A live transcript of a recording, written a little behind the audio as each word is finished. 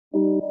They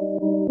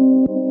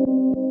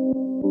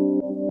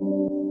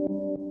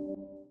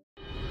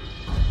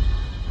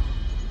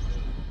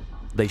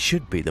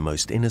should be the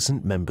most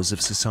innocent members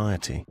of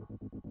society.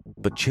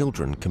 But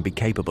children can be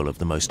capable of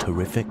the most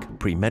horrific,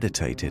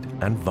 premeditated,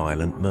 and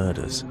violent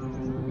murders.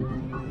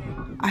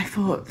 I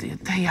thought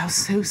they are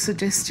so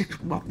sadistic,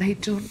 what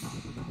they've done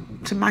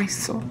to my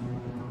son.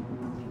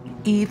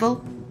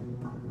 Evil.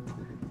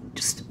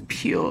 Just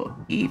pure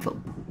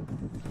evil.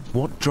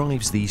 What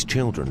drives these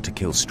children to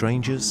kill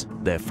strangers,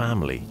 their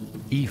family,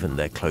 even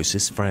their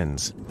closest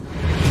friends?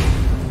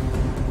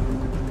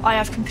 I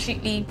have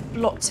completely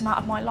blocked him out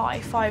of my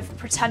life. I've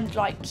pretended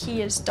like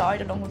he has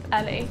died along with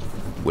Ellie.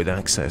 With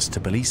access to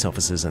police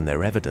officers and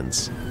their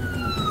evidence.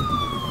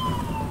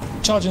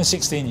 Charging a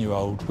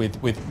 16-year-old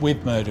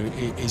with murder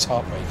is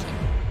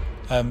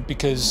heartbreaking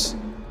because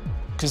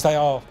they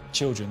are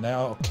children, they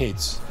are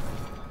kids.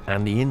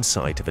 And the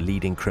insight of a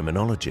leading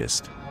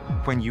criminologist.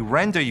 When you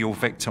render your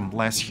victim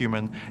less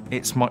human,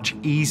 it's much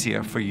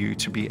easier for you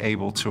to be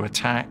able to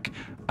attack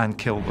and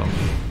kill them.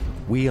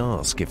 We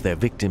ask if they're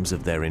victims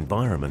of their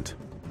environment,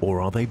 or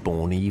are they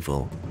born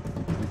evil?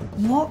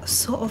 What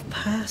sort of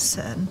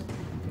person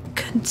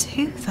can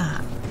do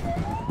that?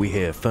 We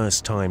hear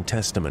first-time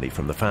testimony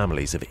from the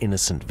families of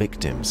innocent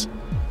victims.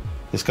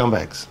 They're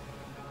scumbags,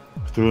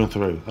 through and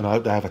through, and I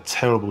hope they have a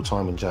terrible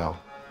time in jail,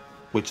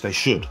 which they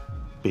should,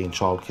 being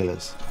child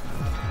killers.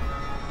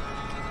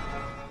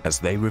 As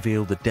they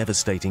reveal the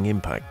devastating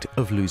impact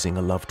of losing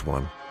a loved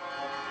one.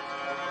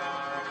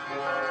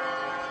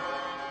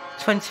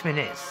 20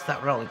 minutes,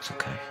 that roll it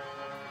took her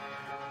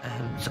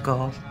to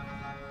go.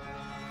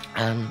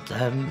 And,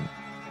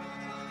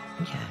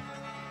 yeah.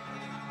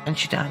 And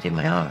she died in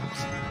my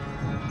arms.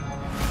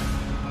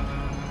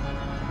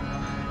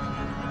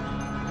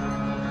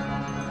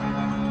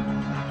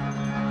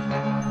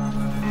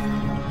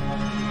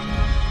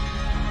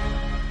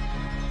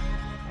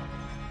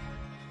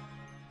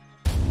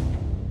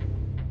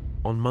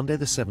 On Monday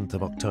the 7th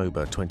of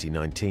October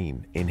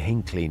 2019, in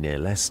Hinckley near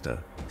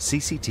Leicester,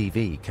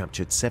 CCTV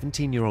captured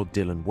 17-year-old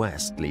Dylan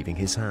West leaving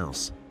his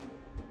house.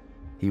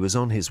 He was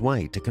on his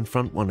way to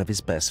confront one of his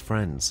best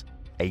friends,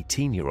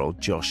 18-year-old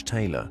Josh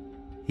Taylor.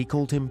 He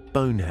called him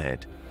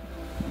Bonehead.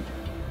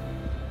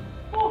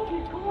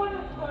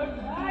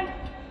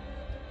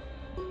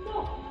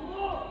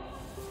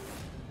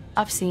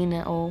 I've seen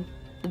it all,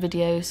 the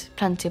videos,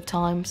 plenty of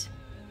times,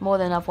 more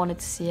than I've wanted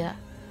to see it.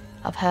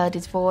 I've heard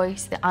his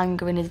voice, the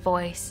anger in his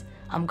voice.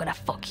 I'm gonna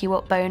fuck you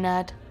up,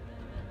 Bonehead.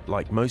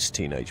 Like most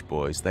teenage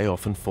boys, they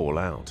often fall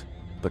out.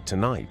 But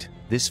tonight,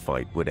 this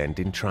fight would end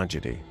in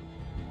tragedy.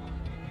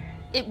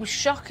 It was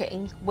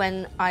shocking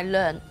when I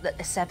learnt that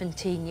a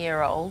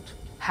 17-year-old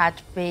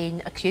had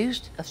been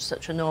accused of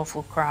such an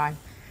awful crime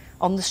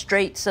on the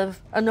streets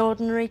of an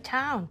ordinary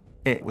town.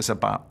 It was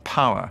about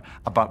power,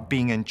 about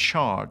being in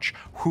charge,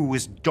 who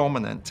was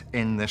dominant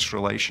in this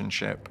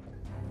relationship.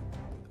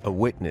 A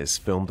witness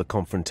filmed the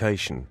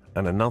confrontation,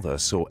 and another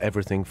saw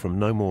everything from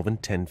no more than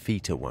 10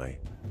 feet away.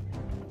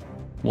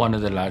 One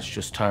of the lads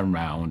just turned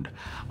round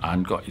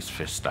and got his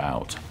fist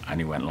out, and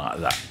he went like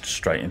that,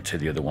 straight into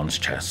the other one's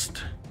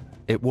chest.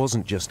 It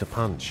wasn't just a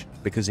punch,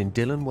 because in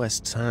Dylan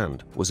West's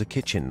hand was a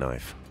kitchen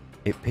knife.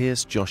 It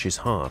pierced Josh's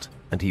heart,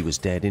 and he was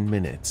dead in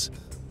minutes.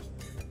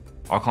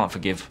 I can't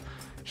forgive.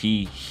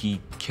 He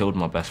killed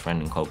my best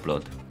friend in cold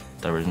blood.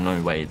 There is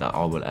no way that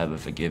I will ever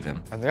forgive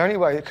him. And the only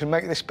way it can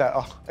make this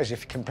better is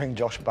if you can bring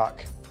Josh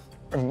back.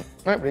 And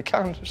nobody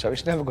can, so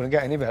it's never going to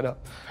get any better.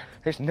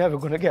 It's never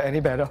going to get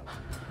any better.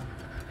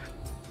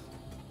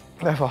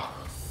 Never.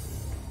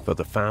 For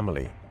the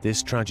family,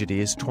 this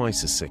tragedy is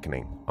twice as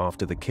sickening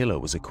after the killer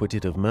was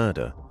acquitted of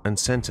murder and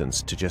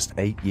sentenced to just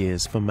 8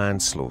 years for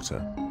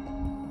manslaughter.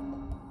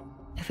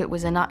 If it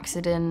was an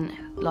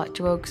accident, like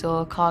drugs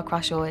or a car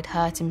crash, or he'd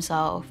hurt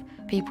himself,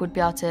 people would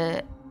be able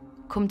to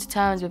come to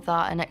terms with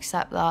that and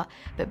accept that.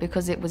 But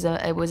because it was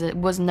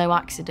no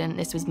accident,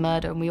 this was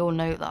murder, and we all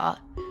know that,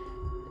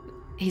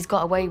 he's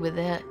got away with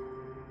it.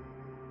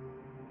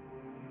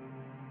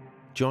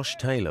 Josh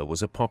Taylor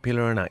was a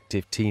popular and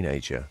active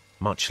teenager,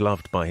 much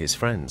loved by his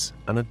friends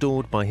and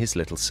adored by his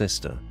little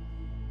sister.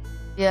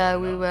 Yeah,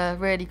 we were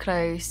really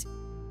close.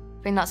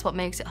 I think that's what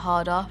makes it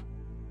harder,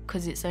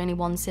 because it's only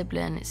one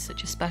sibling. It's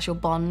such a special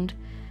bond.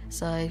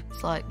 So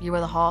it's like your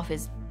other half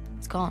it's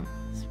gone,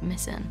 it's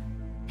missing.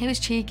 He was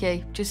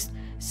cheeky, just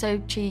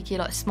so cheeky,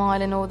 like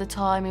smiling all the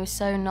time. He was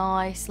so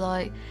nice,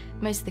 like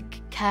one of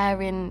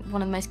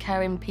the most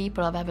caring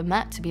people I've ever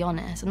met, to be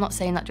honest. I'm not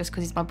saying that just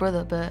because he's my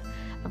brother, but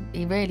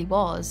he really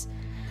was.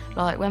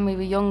 Like when we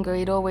were younger,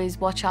 he'd always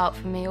watch out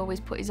for me, always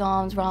put his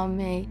arms around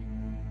me.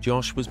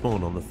 Josh was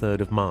born on the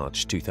 3rd of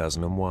March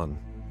 2001.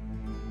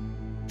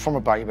 From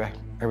a baby,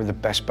 he was the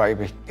best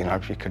baby, you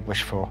know, you could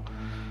wish for.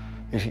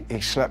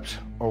 He slept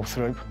all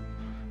through.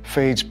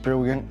 Feeds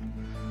brilliant.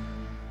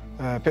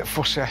 A bit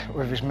fussy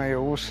with his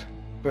meals,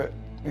 but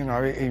you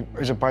know,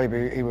 as a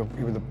baby, he was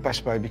the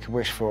best baby you could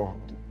wish for.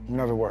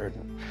 Never worried.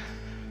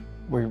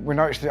 We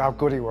noticed how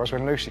good he was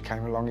when Lucy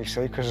came along, you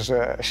see, because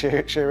she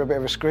was a bit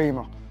of a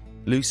screamer.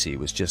 Lucy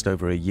was just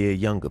over a year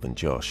younger than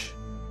Josh.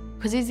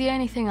 Because he's the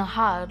only thing I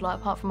had, like,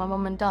 apart from my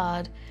mum and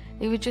dad.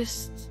 He was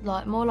just,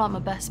 like, more like my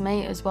best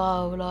mate as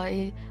well.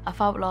 Like, I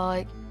felt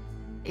like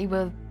he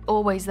was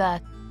always there.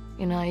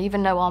 You know,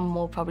 even though I'm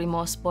probably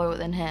more spoiled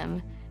than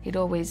him, he'd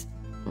always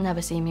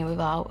never see me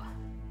without.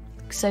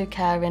 So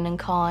caring and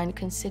kind,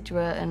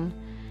 considerate, and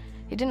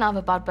he didn't have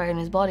a bad bone in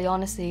his body,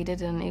 honestly, he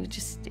didn't. He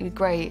was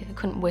great. I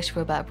couldn't wish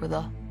for a better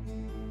brother.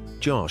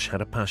 Josh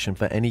had a passion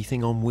for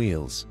anything on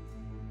wheels.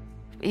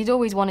 He'd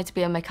always wanted to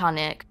be a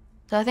mechanic,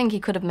 so I think he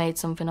could have made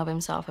something of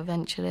himself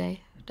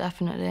eventually,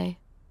 definitely.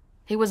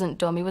 He wasn't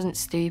dumb, he wasn't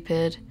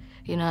stupid,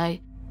 you know.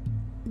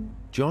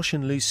 Josh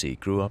and Lucy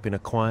grew up in a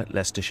quiet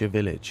Leicestershire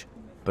village,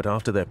 but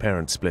after their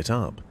parents split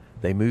up,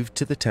 they moved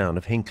to the town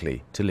of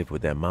Hinckley to live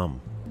with their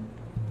mum.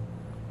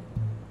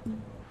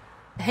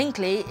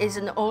 Hinckley is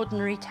an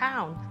ordinary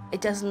town.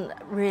 It doesn't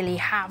really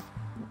have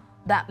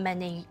that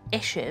many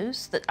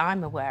issues that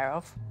I'm aware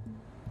of.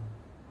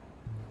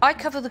 I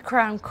cover the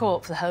Crown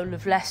Court for the whole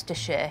of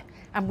Leicestershire,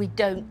 and we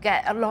don't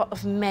get a lot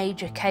of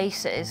major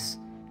cases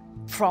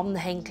from the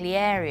Hinckley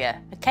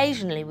area.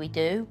 Occasionally we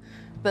do,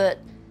 but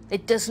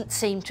it doesn't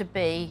seem to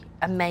be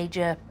a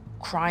major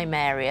crime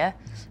area.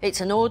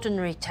 It's an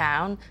ordinary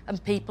town,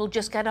 and people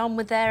just get on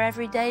with their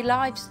everyday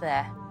lives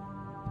there.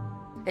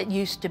 It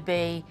used to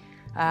be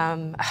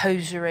a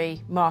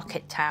hosiery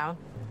market town,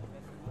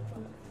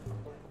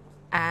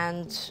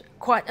 and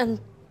quite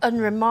an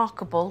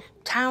unremarkable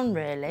town,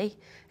 really.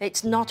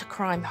 It's not a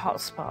crime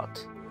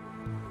hotspot.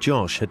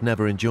 Josh had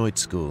never enjoyed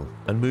school,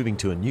 and moving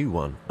to a new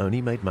one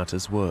only made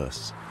matters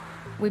worse.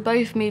 We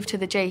both moved to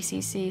the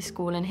JCC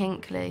school in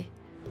Hinckley.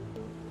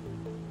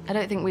 I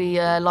don't think we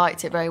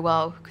liked it very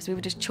well, because we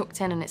were just chucked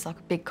in, and it's like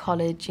a big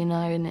college, you know,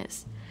 and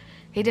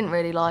he didn't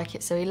really like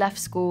it, so he left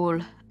school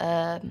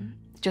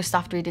just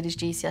after he did his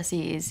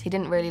GCSEs. He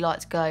didn't really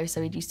like to go,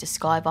 so he used to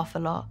skive off a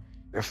lot.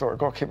 I thought, I've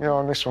got to keep my eye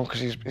on this one, because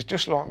he's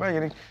just like me,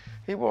 and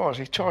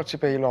he tried to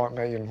be like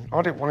me, and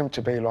I didn't want him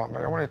to be like me.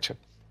 I wanted to,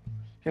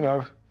 you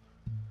know,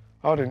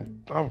 I was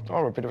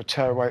a bit of a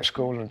tearaway at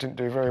school and didn't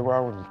do very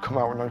well and come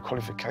out with no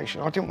qualification.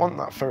 I didn't want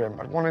that for him.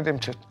 I wanted him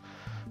to,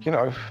 you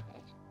know,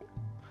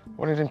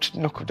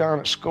 knuckle down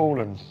at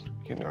school and,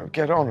 you know,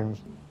 get on.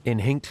 In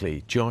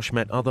Hinckley, Josh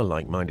met other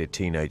like-minded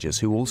teenagers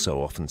who also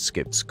often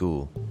skipped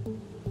school.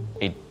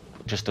 He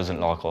just doesn't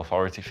like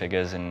authority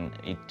figures, and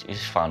he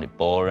just found it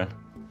boring.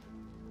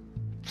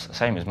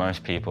 Same as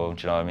most people,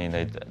 do you know what I mean?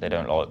 They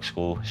don't like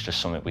school. It's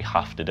just something we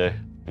have to do.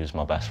 He was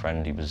my best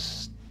friend. He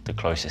was the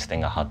closest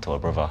thing I had to a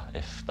brother,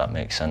 if that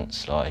makes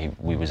sense. Like,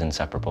 we was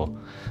inseparable.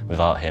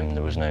 Without him,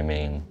 there was no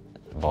me, and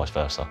vice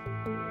versa.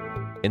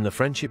 In the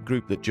friendship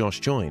group that Josh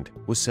joined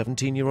was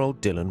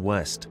 17-year-old Dylan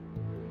West.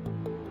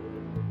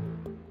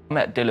 I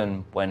met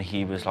Dylan when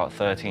he was like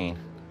 13,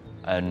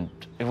 and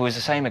it was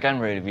the same again,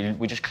 really.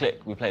 We just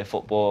clicked. We played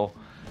football,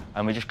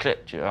 and we just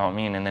clicked, you know what I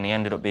mean? And then he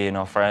ended up being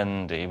our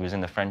friend. He was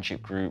in the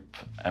friendship group,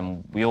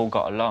 and we all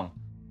got along.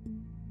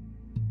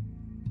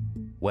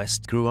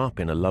 West grew up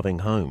in a loving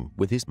home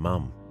with his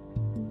mum.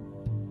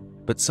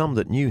 But some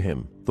that knew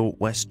him thought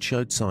West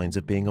showed signs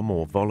of being a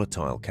more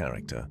volatile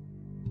character.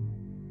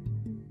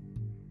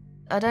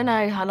 I don't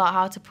know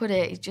how to put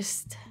it. It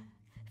just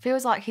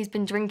feels like he's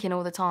been drinking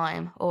all the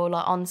time, or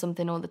like on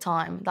something all the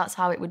time. That's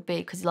how it would be,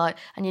 because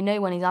and you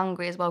know when he's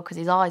angry as well, because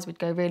his eyes would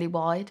go really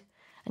wide,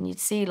 and you'd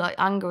see like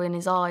anger in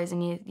his eyes,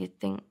 and you'd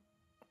think,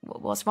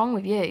 what's wrong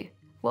with you?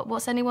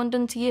 What's anyone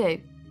done to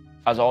you?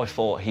 As I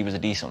thought he was a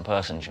decent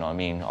person, do you know what I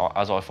mean?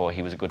 As I thought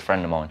he was a good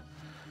friend of mine.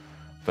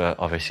 But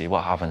obviously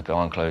what happens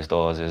behind closed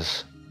doors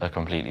is a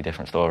completely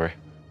different story.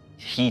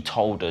 He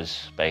told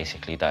us,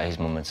 basically, that his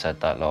mum had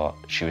said that like,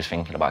 she was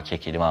thinking about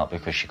kicking him out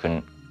because she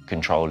couldn't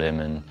control him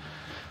and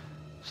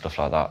stuff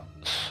like that.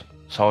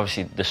 So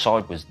obviously the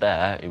side was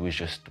there, it was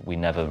just we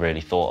never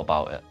really thought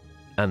about it.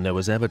 And there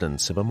was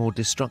evidence of a more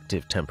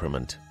destructive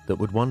temperament that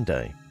would one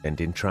day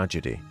end in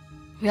tragedy.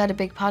 We had a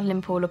big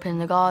paddling pool up in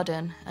the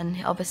garden, and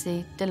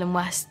obviously Dylan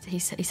West, he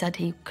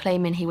said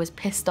claiming he was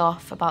pissed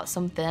off about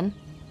something.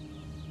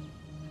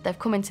 They've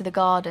come into the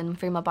garden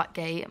through my back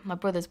gate. My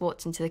brother's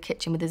walked into the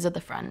kitchen with his other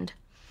friend,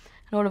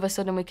 and all of a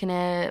sudden we can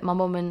hear, my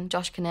mum and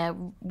Josh can hear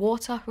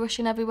water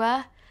rushing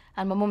everywhere,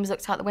 and my mum's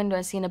looked out the window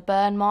and seen a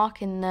burn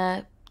mark in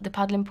the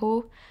paddling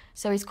pool.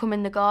 So he's come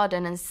in the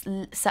garden and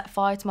set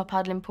fire to my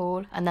paddling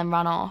pool and then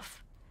ran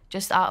off,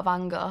 just out of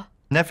anger.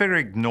 Never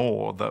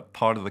ignore that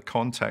part of the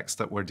context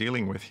that we're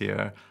dealing with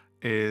here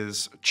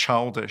is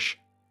childish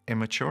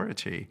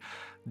immaturity.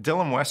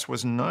 Dylan West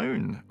was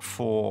known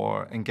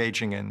for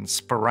engaging in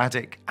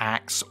sporadic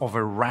acts of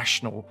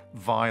irrational,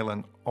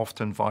 violent,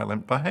 often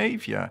violent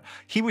behavior.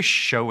 He was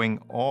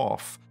showing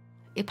off.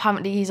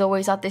 Apparently he's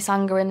always had this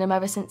anger in him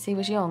ever since he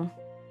was young.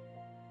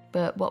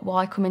 But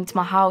why come into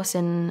my house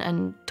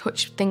and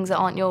touch things that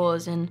aren't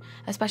yours? And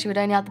especially we'd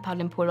only had the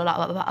paddling pool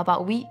about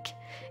a week.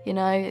 You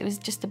know, it was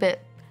just a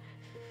bit,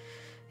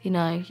 you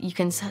know, you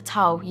can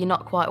tell you're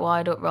not quite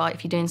wired up right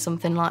if you're doing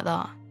something like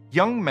that.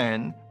 Young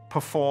men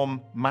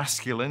perform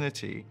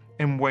masculinity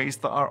in ways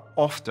that are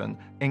often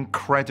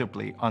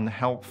incredibly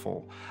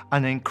unhelpful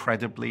and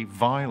incredibly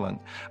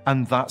violent.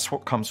 And that's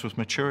what comes with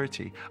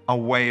maturity, a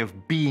way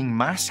of being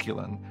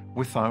masculine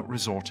without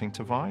resorting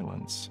to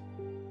violence.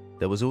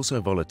 There was also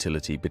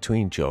volatility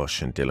between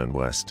Josh and Dylan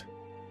West.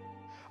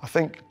 I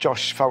think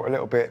Josh felt a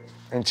little bit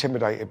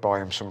intimidated by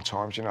him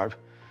sometimes, you know.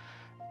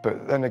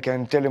 But then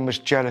again, Dylan was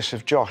jealous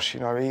of Josh.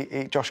 You know,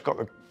 Josh got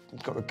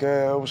the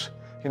girls.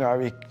 You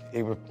know,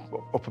 he was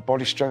upper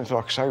body strength,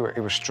 like I say. He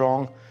was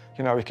strong.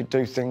 You know, he could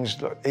do things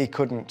that he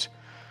couldn't.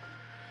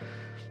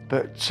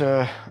 But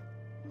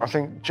I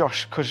think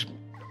Josh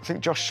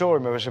saw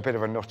him as a bit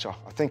of a nutter.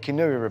 I think he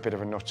knew he was a bit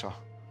of a nutter,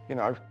 you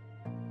know,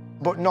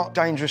 but not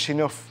dangerous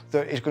enough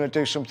that he's going to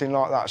do something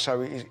like that.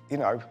 So you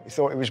know, he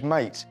thought he was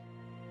mate.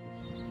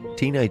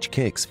 Teenage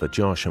kicks for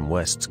Josh and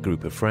West's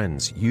group of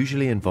friends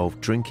usually involved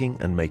drinking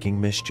and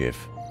making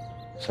mischief.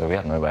 So we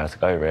had nowhere to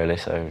go, really,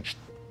 so just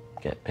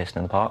get pissed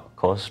in the park,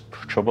 cause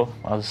trouble,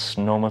 as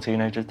normal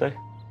teenagers do.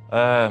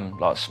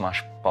 Like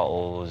smash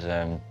bottles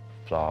and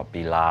like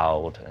be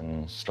loud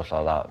and stuff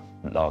like that,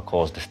 like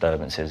cause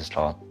disturbances,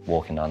 like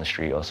walking down the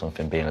street or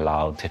something, being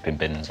loud, tipping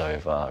bins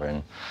over,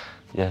 and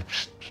yeah,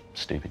 just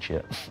stupid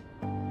shit.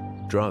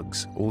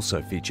 Drugs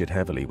also featured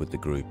heavily with the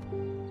group.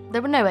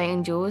 There were no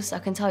angels. I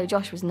can tell you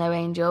Josh was no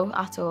angel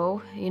at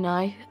all, you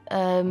know.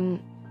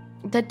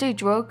 They'd do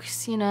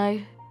drugs, you know.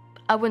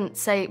 I wouldn't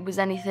say it was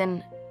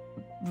anything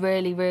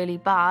really, really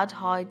bad,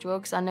 high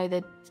drugs. I know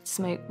they'd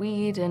smoke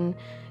weed and,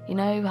 you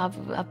know,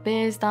 have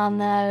beers down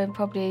there and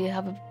probably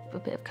have a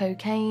bit of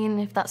cocaine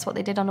if that's what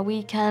they did on a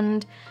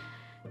weekend.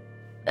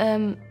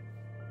 They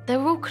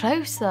were all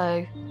close,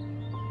 though.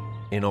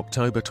 In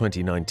October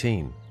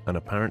 2019, an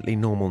apparently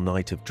normal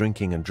night of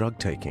drinking and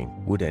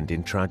drug-taking would end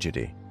in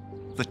tragedy.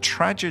 The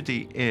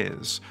tragedy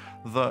is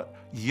that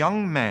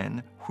young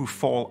men who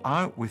fall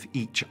out with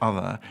each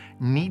other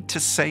need to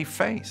save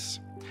face.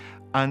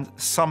 And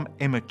some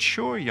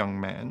immature young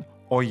men,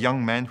 or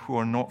young men who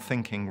are not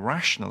thinking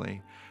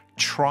rationally,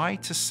 try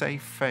to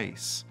save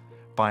face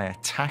by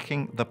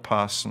attacking the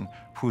person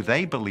who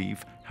they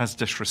believe has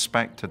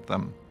disrespected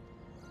them.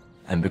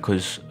 And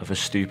because of a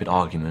stupid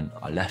argument,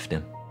 I left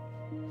him.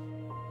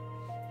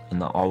 And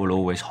that I will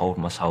always hold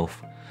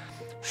myself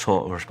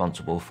sort of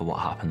responsible for what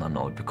happened that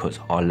night because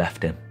I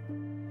left him.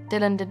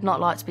 Dylan did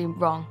not like to be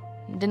wrong.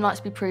 He didn't like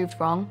to be proved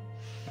wrong.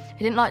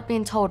 He didn't like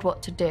being told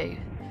what to do,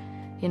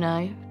 you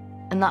know,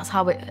 and that's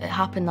how it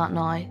happened that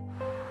night.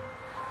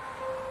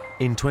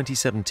 In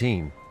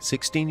 2017,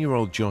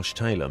 16-year-old Josh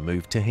Taylor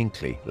moved to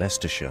Hinckley,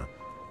 Leicestershire.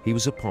 He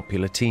was a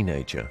popular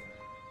teenager,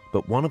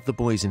 but one of the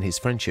boys in his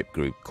friendship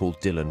group,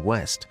 called Dylan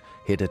West,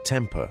 hid a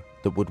temper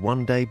that would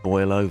one day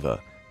boil over,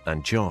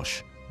 and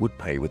Josh would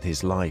pay with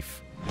his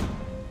life.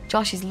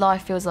 Josh's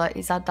life feels like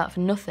he's had that for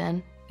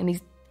nothing, and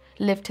he's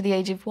lived to the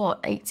age of, what,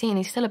 18?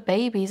 He's still a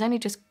baby. He's only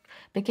just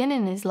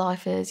beginning his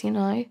life is, you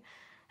know,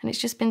 and it's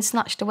just been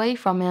snatched away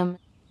from him.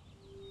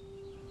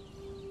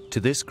 To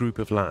this group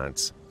of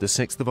lads, the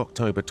 6th of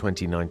October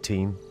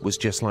 2019 was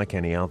just like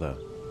any other.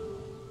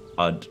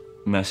 I'd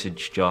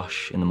message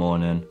Josh in the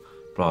morning,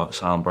 like,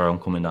 "Sound bro, I'm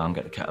coming down,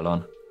 get the kettle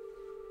on."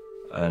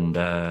 And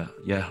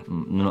yeah,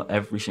 not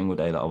every single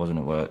day that I wasn't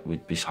at work,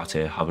 we'd be sat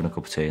here having a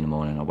cup of tea in the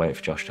morning. I'd wait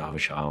for Josh to have a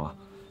shower,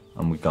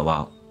 and we'd go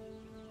out,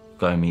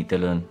 go and meet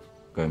Dylan,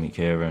 go meet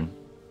Kieran,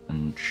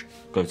 and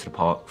go to the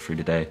park through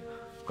the day,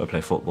 go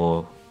play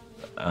football.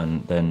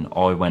 And then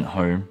I went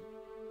home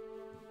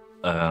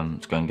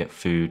to go and get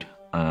food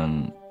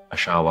and a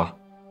shower.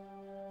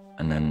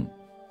 And then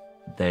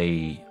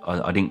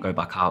I didn't go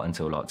back out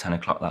until like 10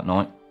 o'clock that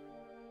night.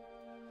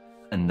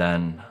 And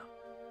then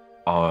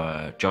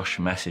Josh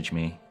messaged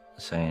me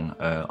saying,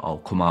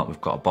 "I'll come out,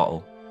 we've got a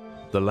bottle."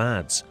 The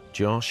lads,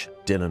 Josh,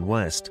 Dylan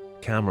West,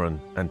 Cameron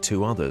and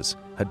 2 others,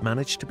 had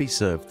managed to be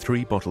served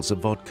 3 bottles of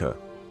vodka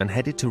and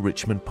headed to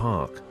Richmond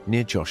Park,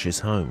 near Josh's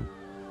home.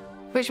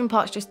 Richmond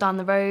Park's just down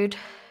the road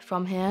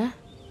from here.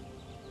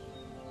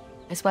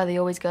 It's where they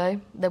always go.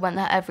 They went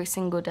there every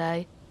single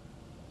day.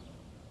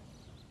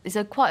 It's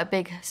quite a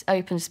big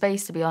open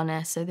space, to be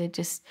honest, so they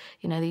just,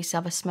 you know, they used to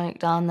have a smoke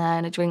down there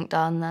and a drink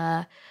down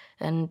there.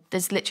 And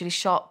there's literally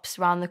shops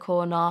around the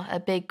corner, a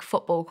big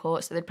football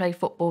court, so they'd play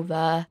football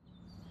there.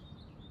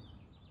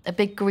 A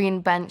big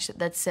green bench that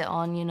they'd sit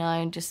on, you know,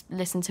 and just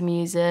listen to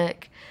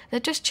music.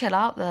 They'd just chill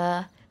out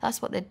there.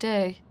 That's what they'd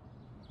do.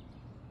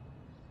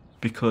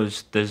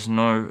 Because there's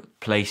no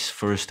place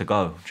for us to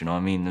go, do you know what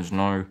I mean? There's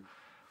no,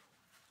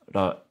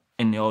 like,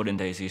 in the olden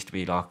days, there used to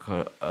be like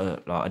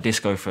a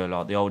disco for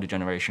like the older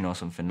generation or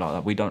something like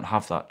that. We don't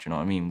have that, do you know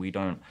what I mean? We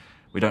don't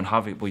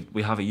have it.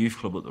 We have a youth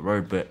club up the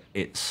road, but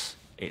it's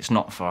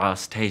not for our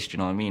taste, do you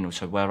know what I mean?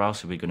 So where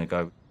else are we going to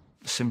go?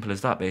 Simple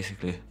as that,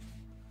 basically.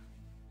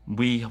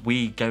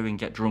 We go and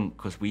get drunk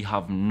because we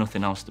have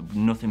nothing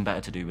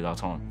better to do with our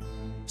time.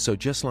 So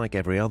just like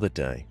every other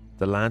day,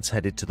 the lads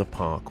headed to the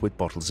park with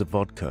bottles of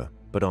vodka,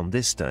 but on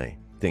this day,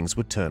 things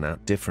would turn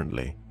out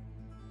differently.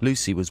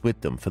 Lucy was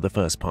with them for the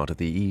first part of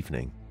the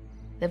evening.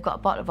 They've got a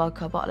bottle of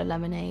vodka, a bottle of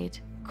lemonade,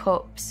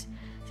 cups.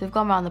 So they've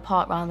gone around the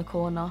park, round the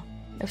corner.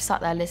 We've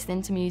sat there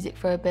listening to music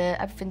for a bit,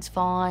 everything's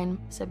fine.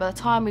 So by the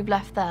time we've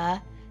left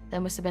there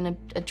must have been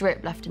a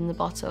drip left in the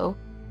bottle.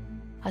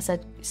 I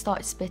said, it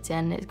started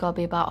spitting, it's got to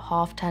be about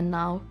 10:30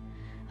 now.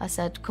 I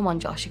said, come on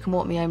Josh, you can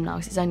walk me home now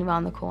because it's only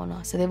round the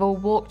corner. So they've all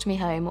walked me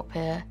home up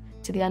here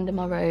to the end of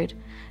my road.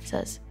 He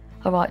says,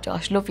 all right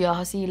Josh, love you,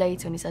 I'll see you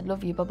later. And he said,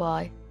 love you,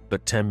 bye-bye.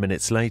 But 10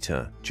 minutes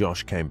later,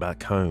 Josh came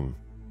back home.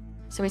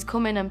 So he's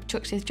come in and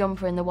chucked his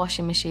jumper in the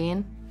washing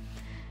machine.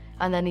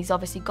 And then he's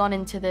obviously gone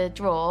into the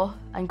drawer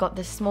and got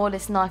the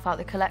smallest knife out of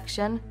the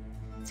collection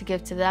to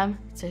give to them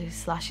to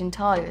slashing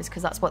tyres,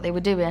 because that's what they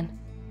were doing.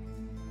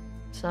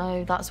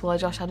 So that's why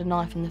Josh had a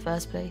knife in the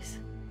first place,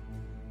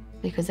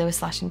 because they were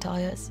slashing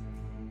tyres.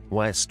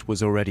 West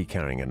was already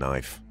carrying a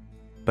knife,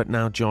 but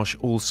now Josh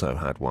also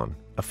had one,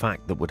 a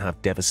fact that would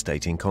have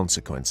devastating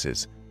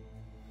consequences.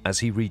 As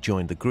he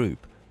rejoined the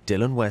group,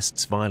 Dylan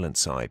West's violent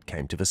side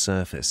came to the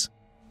surface.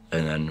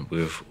 And then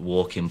we were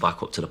walking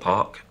back up to the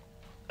park,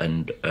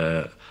 and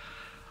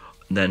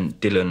then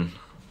Dylan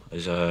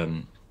has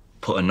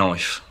put a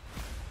knife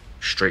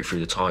straight through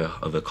the tyre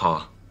of a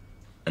car.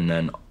 And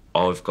then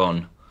I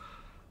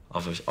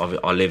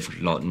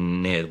live like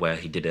near where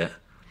he did it.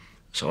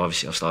 So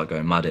obviously I started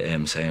going mad at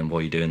him, saying, why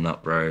are you doing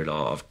that, bro?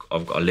 Like,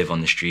 I've got to live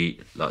on the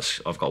street.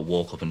 I've got to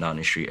walk up and down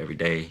the street every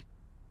day.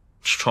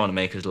 Just trying to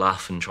make us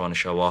laugh and trying to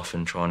show off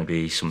and trying to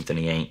be something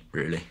he ain't,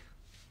 really.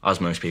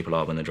 As most people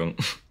are when they're drunk.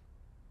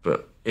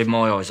 But in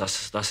my eyes,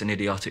 that's an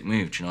idiotic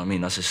move, do you know what I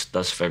mean? That's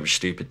a very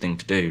stupid thing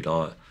to do.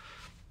 Like,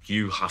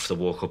 you have to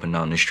walk up and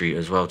down the street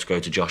as well to go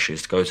to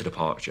Josh's, to go to the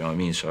park, do you know what I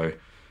mean? So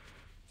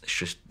it's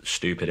just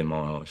stupid in my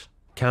eyes.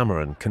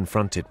 Cameron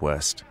confronted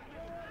West.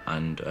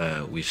 And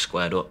we've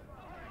squared up.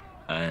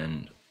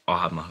 And I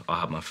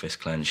had my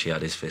fist clenched, he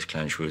had his fist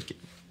clenched. We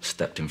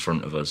stepped in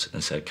front of us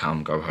and said,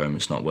 Cam, go home,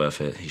 it's not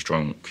worth it. He's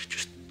drunk,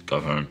 just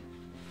go home.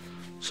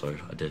 So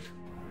I did.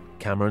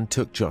 Cameron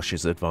took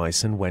Josh's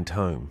advice and went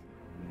home.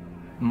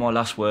 My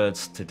last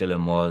words to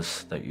Dylan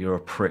was that you're a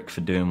prick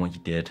for doing what you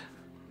did.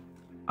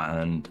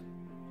 And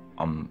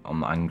I'm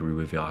angry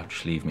with you,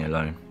 just leave me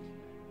alone.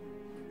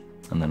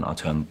 And then I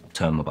turned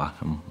my back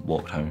and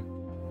walked home.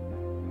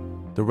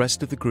 The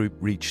rest of the group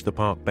reached the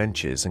park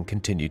benches and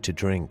continued to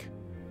drink.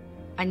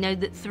 I know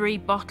that 3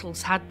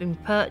 bottles had been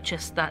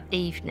purchased that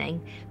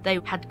evening. They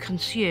had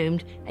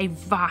consumed a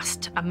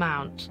vast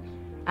amount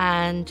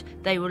and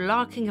they were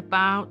larking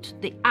about.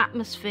 The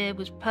atmosphere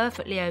was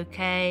perfectly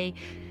okay.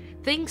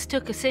 Things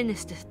took a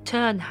sinister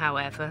turn,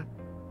 however.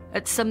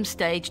 At some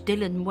stage,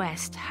 Dylan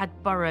West had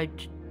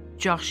borrowed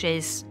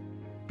Josh's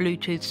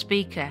Bluetooth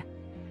speaker,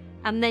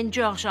 and then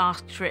Josh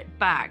asked for it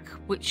back,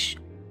 which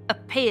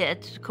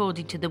appeared,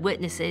 according to the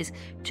witnesses,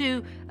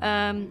 to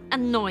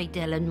annoy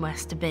Dylan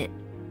West a bit.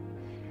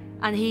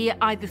 And he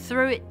either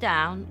threw it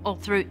down or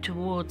threw it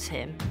towards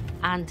him,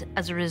 and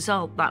as a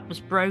result, that was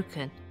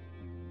broken.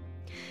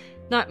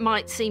 Now, it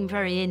might seem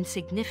very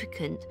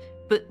insignificant,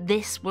 but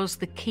this was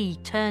the key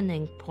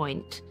turning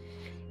point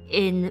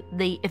in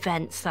the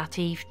events that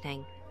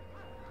evening.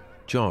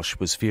 Josh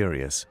was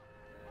furious.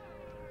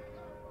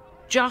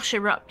 Josh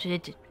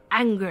erupted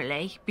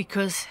angrily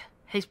because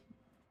his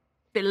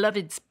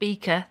beloved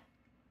speaker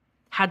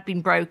had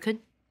been broken.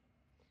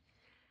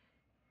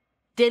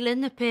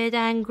 Dylan appeared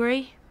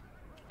angry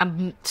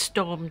and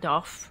stormed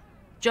off.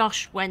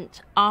 Josh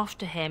went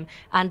after him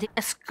and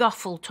a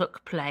scuffle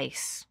took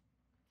place.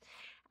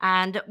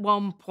 And at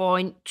one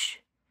point,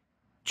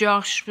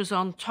 Josh was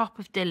on top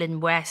of Dylan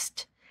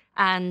West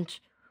and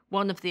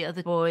one of the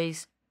other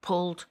boys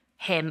pulled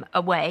him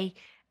away,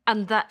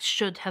 and that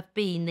should have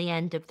been the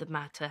end of the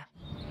matter.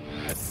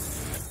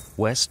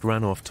 West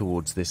ran off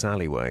towards this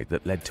alleyway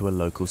that led to a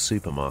local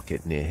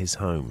supermarket near his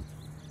home.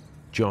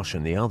 Josh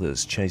and the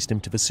others chased him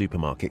to the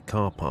supermarket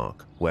car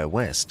park, where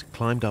West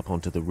climbed up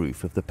onto the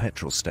roof of the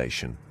petrol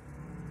station.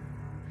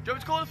 Do you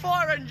want to call the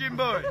fire engine,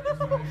 boy?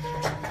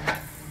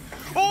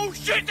 Oh,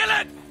 shit,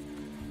 Dylan!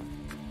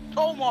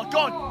 Oh, my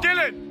God,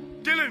 Dylan!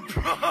 Dylan!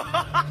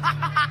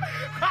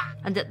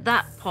 And at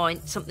that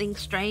point, something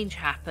strange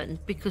happened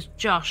because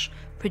Josh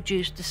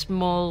produced a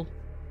small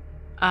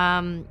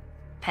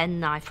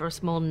penknife or a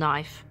small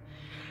knife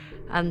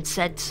and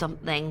said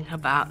something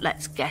about,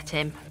 let's get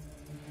him.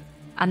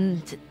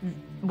 And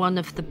one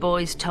of the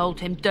boys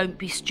told him, don't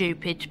be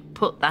stupid,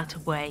 put that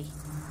away.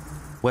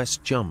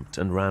 West jumped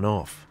and ran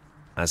off.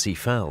 As he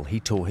fell,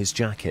 he tore his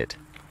jacket.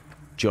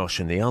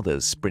 Josh and the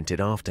others sprinted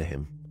after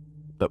him,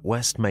 but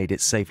West made it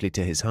safely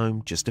to his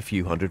home just a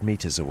few hundred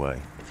meters away.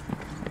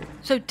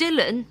 So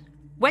Dylan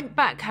went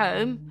back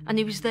home and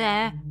he was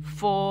there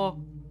for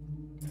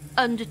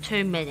under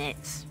 2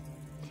 minutes.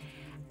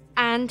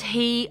 And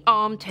he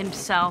armed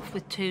himself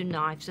with 2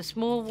 knives, a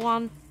small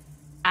one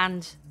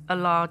and a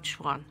large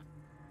one,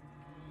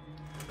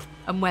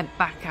 and went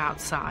back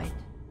outside.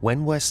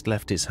 When West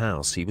left his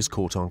house, he was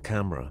caught on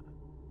camera.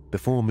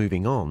 Before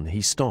moving on,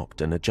 he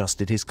stopped and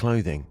adjusted his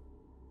clothing.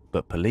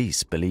 But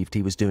police believed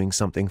he was doing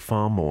something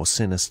far more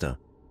sinister.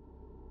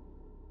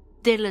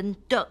 Dylan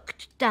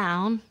ducked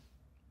down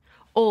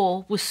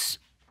or was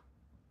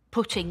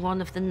putting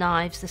one of the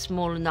knives, the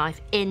smaller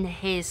knife, in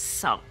his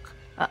sock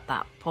at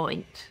that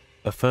point.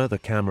 A further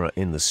camera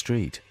in the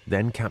street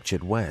then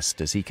captured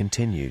West as he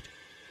continued.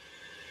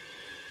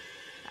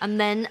 And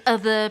then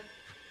other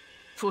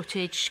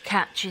footage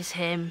catches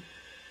him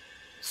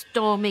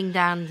storming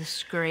down the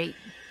street,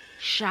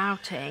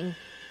 shouting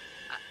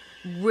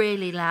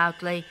really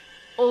loudly.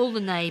 All the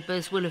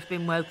neighbours will have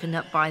been woken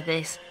up by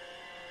this.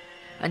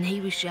 And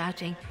he was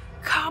shouting,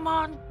 "Come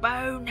on,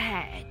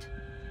 bonehead!"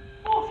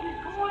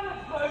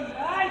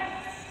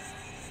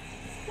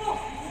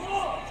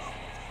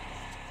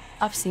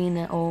 I've seen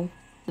it all,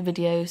 the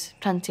videos,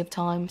 plenty of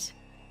times.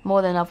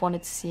 More than I've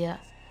wanted to see it.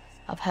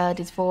 I've heard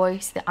his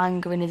voice, the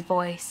anger in his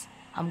voice.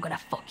 "I'm gonna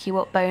fuck you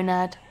up,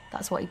 bonehead."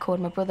 That's what he called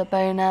my brother,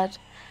 bonehead.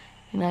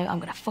 You know, "I'm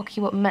gonna fuck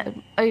you up,"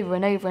 over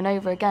and over and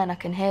over again. I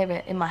can hear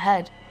it in my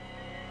head.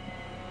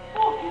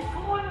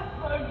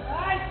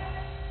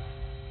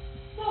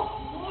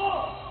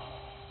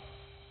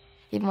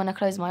 Even when I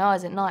close my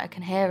eyes at night, I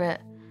can hear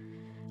it.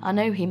 I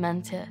know he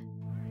meant it.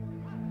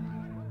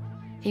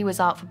 He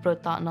was out for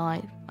blood that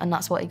night, and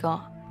that's what he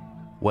got.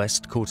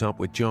 West caught up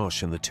with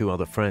Josh and the two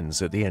other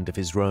friends at the end of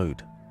his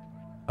road.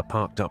 A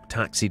parked-up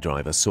taxi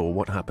driver saw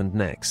what happened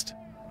next.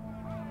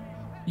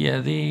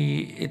 Yeah,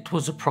 it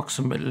was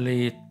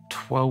approximately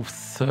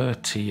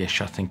 12:30-ish,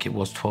 I think it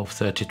was,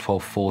 12:30,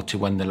 12:40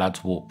 when the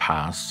lads walked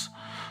past.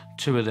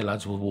 Two of the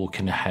lads were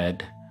walking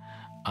ahead,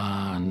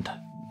 and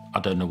I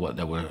don't know what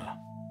they were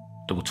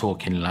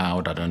talking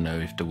loud. I don't know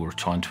if they were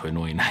trying to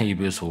annoy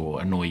neighbours or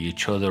annoy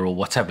each other or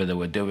whatever they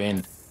were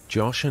doing.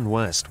 Josh and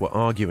West were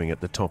arguing at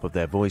the top of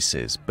their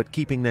voices, but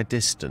keeping their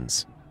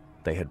distance.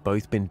 They had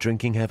both been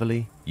drinking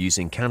heavily,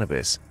 using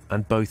cannabis,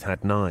 and both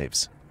had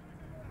knives.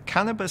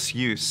 Cannabis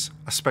use,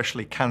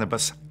 especially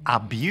cannabis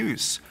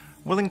abuse,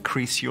 will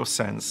increase your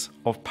sense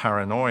of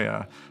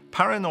paranoia.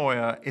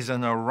 Paranoia is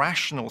an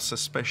irrational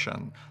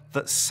suspicion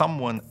that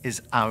someone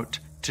is out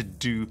to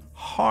do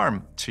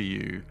harm to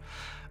you.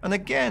 And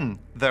again,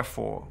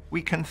 therefore,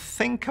 we can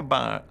think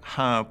about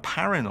how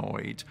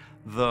paranoid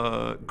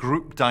the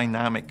group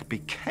dynamic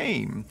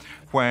became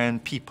when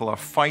people are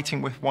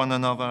fighting with one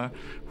another,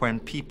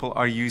 when people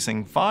are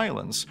using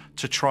violence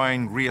to try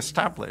and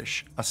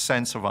reestablish a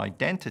sense of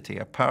identity,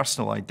 a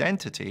personal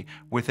identity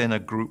within a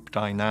group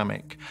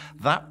dynamic.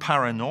 That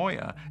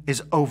paranoia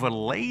is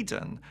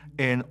overladen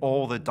in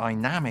all the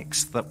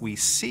dynamics that we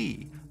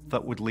see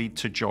that would lead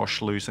to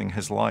Josh losing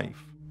his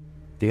life.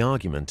 The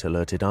argument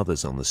alerted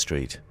others on the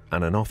street,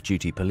 and an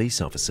off-duty police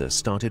officer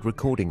started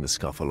recording the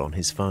scuffle on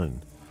his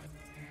phone.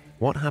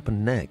 What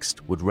happened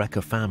next would wreck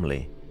a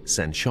family,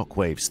 send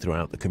shockwaves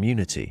throughout the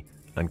community,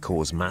 and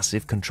cause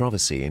massive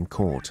controversy in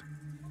court.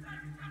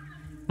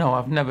 No,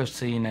 I've never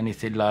seen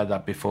anything like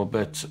that before,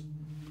 but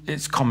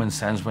it's common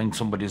sense when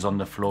somebody's on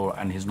the floor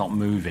and he's not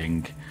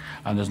moving,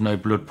 and there's no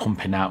blood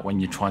pumping out when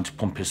you're trying to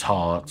pump his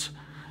heart,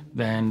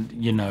 then,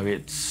 you know,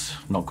 it's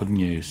not good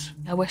news.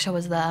 I wish I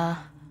was there,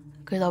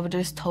 because I would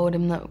have just told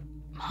him that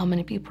how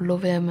many people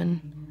love him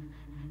and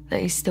that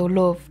he's still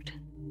loved.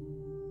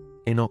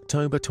 In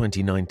October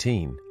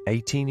 2019,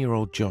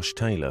 18-year-old Josh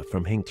Taylor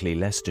from Hinckley,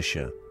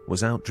 Leicestershire,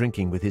 was out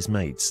drinking with his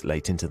mates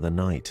late into the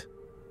night.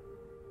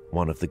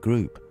 One of the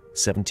group,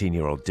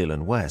 17-year-old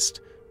Dylan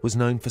West, was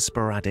known for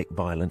sporadic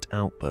violent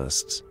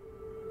outbursts.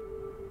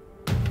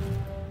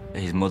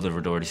 His mother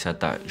had already said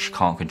that she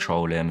can't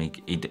control him.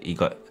 He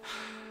got,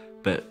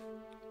 but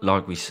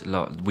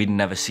we'd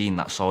never seen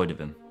that side of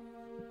him.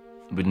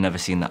 We'd never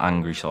seen the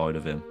angry side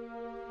of him.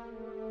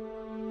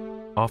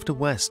 After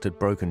West had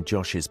broken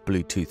Josh's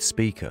Bluetooth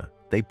speaker,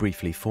 they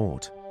briefly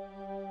fought.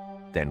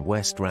 Then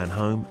West ran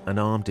home and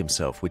armed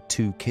himself with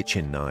 2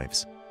 kitchen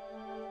knives.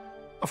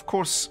 Of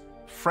course,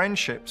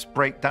 friendships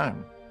break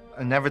down.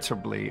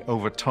 Inevitably,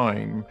 over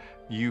time,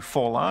 you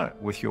fall out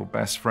with your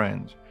best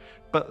friend.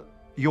 But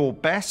your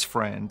best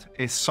friend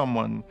is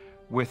someone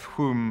with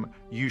whom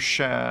you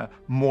share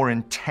more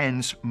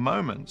intense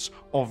moments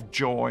of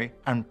joy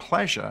and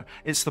pleasure.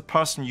 It's the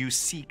person you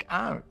seek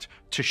out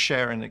to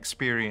share an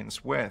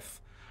experience with.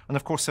 And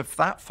of course, if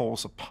that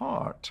falls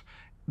apart,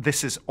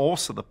 this is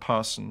also the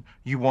person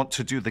you want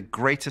to do the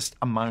greatest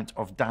amount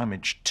of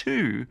damage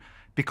to,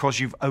 because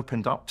you've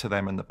opened up to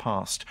them in the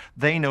past.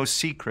 They know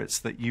secrets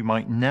that you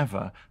might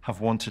never have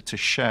wanted to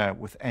share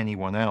with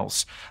anyone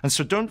else. And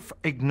so don't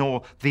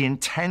ignore the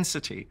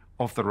intensity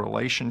of the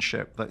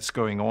relationship that's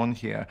going on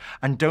here.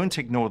 And don't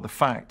ignore the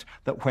fact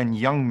that when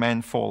young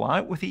men fall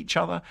out with each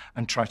other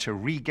and try to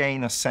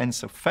regain a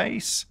sense of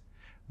face,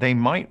 they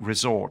might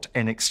resort,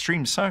 in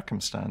extreme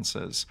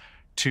circumstances,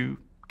 to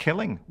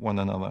killing one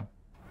another.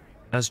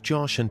 As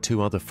Josh and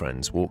 2 other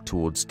friends walked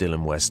towards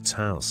Dylan West's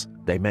house,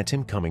 they met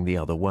him coming the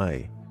other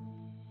way.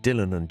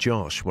 Dylan and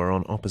Josh were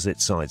on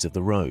opposite sides of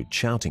the road,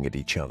 shouting at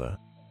each other.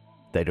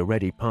 They'd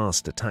already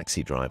passed a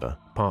taxi driver,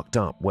 parked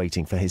up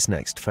waiting for his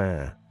next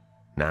fare.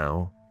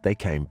 Now they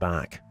came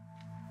back.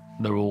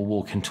 They're all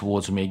walking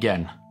towards me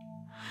again.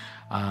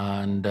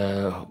 And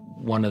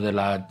one of the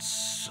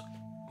lads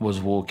was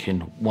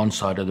walking one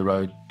side of the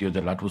road, the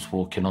other lad was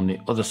walking on the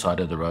other side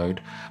of the road.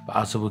 But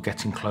as they were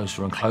getting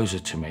closer and closer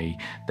to me,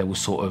 they were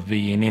sort of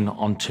veering in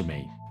onto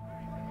me.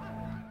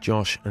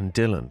 Josh and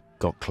Dylan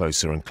got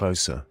closer and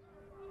closer.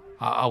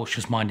 I was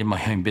just minding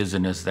my own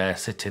business there,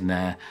 sitting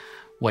there,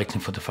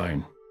 waiting for the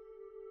phone.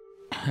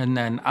 And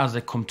then as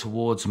they come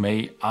towards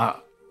me,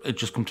 it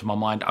just come to my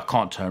mind, I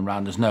can't turn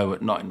around. There's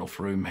not enough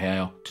room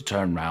here to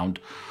turn around.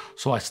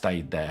 So I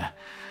stayed there.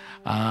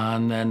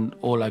 And then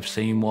all I've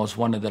seen was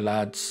one of the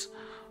lads,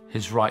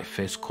 his right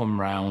fist come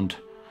round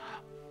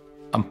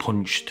and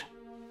punched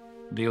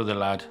the other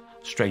lad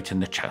straight in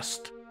the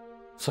chest.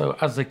 So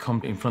as they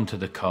come in front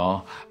of the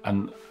car,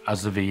 and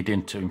as they veered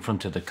in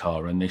front of the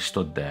car and they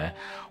stood there,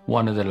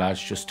 one of the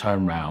lads just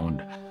turned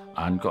round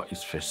and got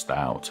his fist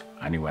out,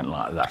 and he went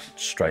like that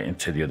straight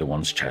into the other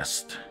one's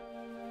chest.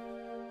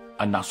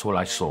 And that's all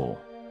I saw.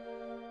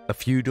 A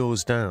few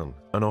doors down,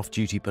 an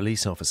off-duty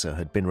police officer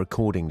had been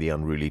recording the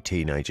unruly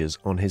teenagers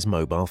on his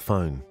mobile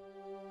phone.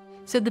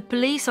 So the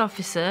police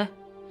officer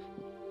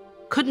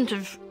couldn't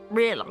have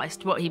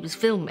realised what he was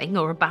filming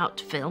or about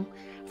to film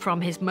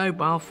from his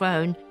mobile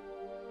phone.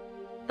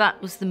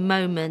 That was the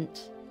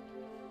moment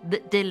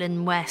that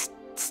Dylan West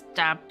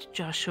stabbed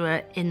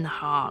Joshua in the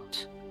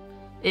heart.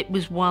 It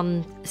was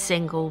one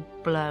single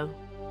blow.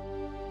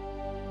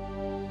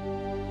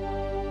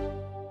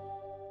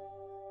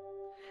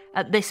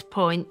 At this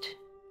point,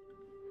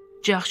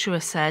 Joshua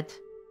said,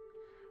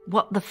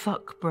 "What the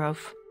fuck,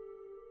 bruv?"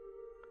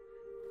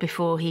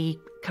 before he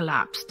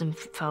collapsed and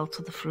fell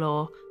to the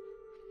floor.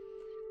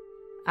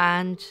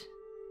 And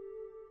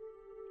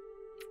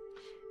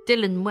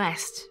Dylan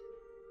West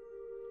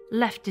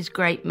left his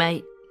great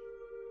mate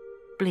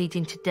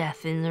bleeding to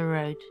death in the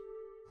road.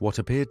 What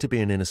appeared to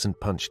be an innocent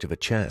punch to the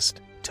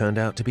chest turned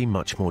out to be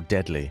much more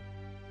deadly.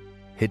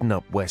 Hidden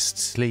up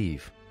West's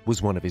sleeve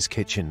was one of his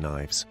kitchen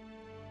knives.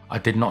 I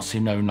did not see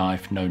no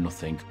knife, no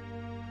nothing.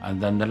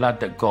 And then the lad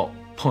that got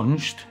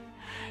punched,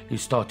 he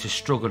started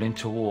struggling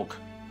to walk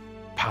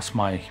past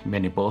my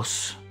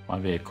minibus, my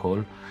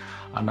vehicle,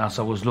 and as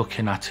I was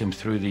looking at him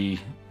through the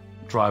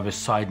driver's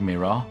side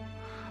mirror,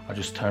 I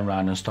just turned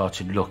around and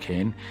started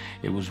looking.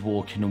 It was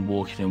walking and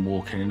walking and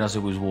walking, and as it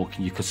was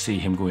walking, you could see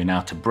him going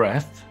out of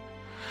breath.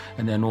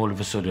 And then all of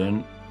a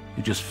sudden,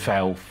 he just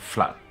fell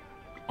flat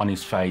on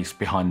his face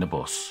behind the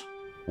bus.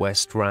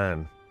 West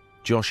ran.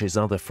 Josh's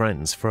other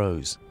friends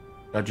froze.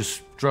 I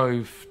just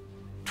drove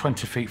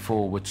 20 feet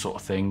forward sort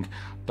of thing,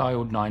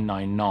 dialed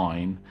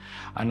 999,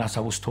 and as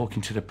I was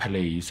talking to the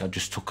police, I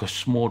just took a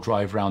small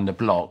drive around the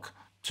block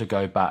to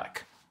go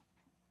back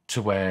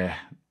to where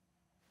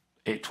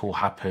it all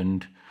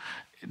happened.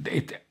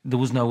 There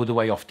was no other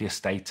way off the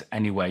estate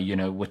anyway, you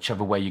know,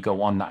 whichever way you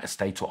go on that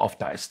estate or off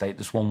that estate,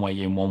 there's one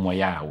way in, one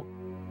way out.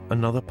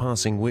 Another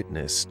passing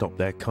witness stopped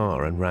their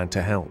car and ran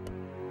to help.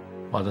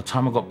 By the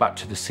time I got back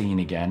to the scene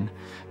again,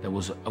 there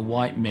was a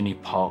white Mini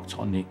parked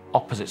on the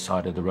opposite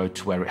side of the road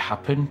to where it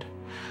happened,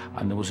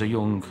 and there was a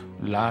young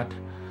lad,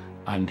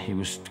 and he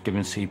was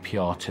giving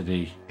CPR to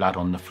the lad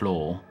on the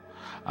floor,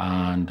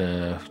 and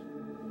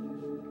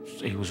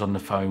he was on the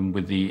phone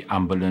with the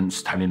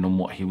ambulance telling them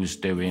what he was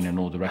doing and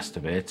all the rest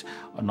of it.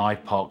 And I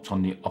parked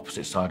on the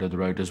opposite side of the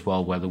road as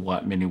well, where the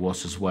white Mini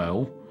was as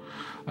well,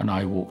 and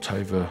I walked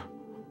over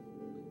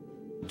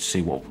to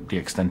see what the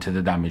extent of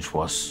the damage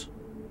was.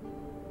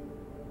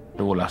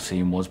 All I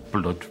seen was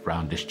blood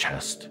round his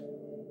chest.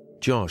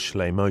 Josh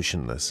lay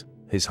motionless.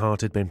 His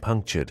heart had been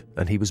punctured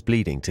and he was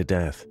bleeding to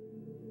death.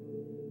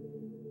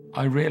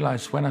 I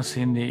realised when I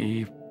seen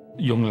the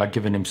young lad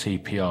giving him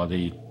CPR,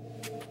 the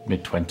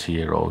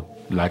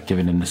mid-20-year-old lad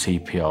giving him the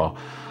CPR,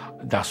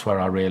 that's where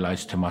I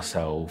realised to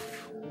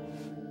myself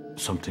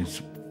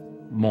something's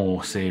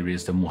more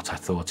serious than what I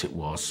thought it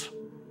was.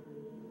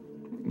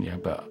 Yeah,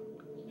 but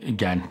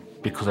again,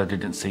 because I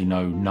didn't see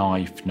no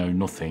knife, no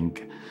nothing,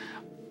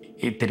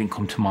 it didn't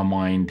come to my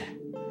mind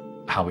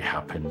how it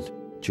happened.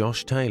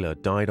 Josh Taylor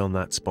died on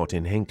that spot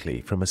in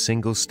Hinckley from a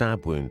single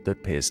stab wound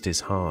that pierced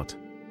his heart.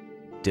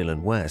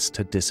 Dylan West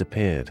had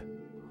disappeared.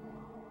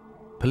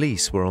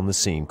 Police were on the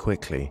scene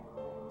quickly.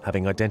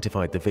 Having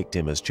identified the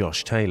victim as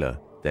Josh Taylor,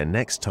 their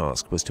next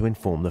task was to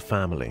inform the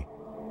family.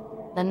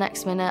 The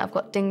next minute, I've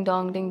got ding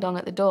dong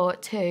at the door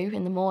at 2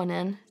 in the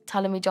morning,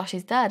 telling me Josh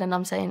is dead, and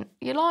I'm saying,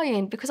 "You're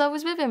lying, because I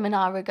was with him an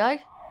hour ago."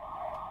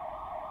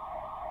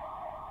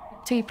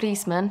 2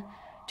 policemen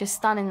just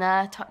standing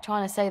there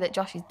trying to say that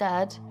Josh is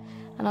dead,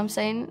 and I'm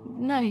saying,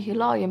 "No, you're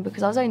lying,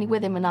 because I was only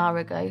with him an hour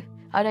ago.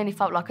 I'd only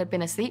felt like I'd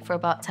been asleep for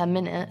about 10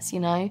 minutes, you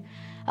know."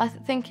 I was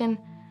thinking,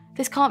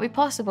 this can't be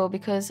possible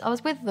because I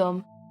was with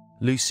them.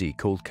 Lucy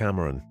called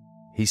Cameron.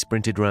 He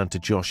sprinted round to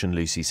Josh and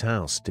Lucy's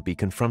house to be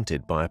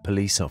confronted by a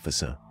police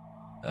officer.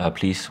 A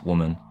police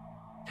woman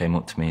came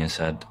up to me and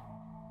said,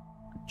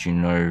 "Do you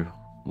know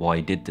why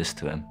he did this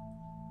to him?"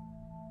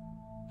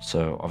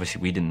 So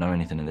obviously we didn't know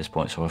anything at this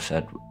point, so I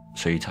said,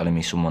 "So you're telling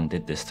me someone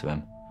did this to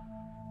him?"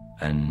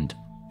 And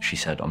she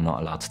said, "I'm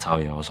not allowed to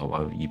tell you." I was like,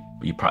 "Well,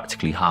 you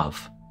practically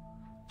have."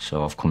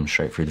 So I've come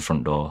straight through the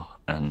front door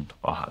and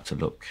I had to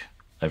look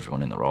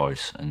everyone in their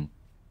eyes and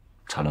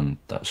tell them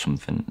that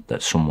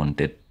someone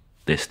did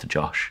this to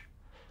Josh.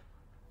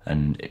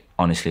 And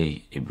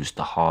honestly, it was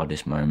the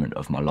hardest moment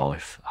of my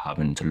life,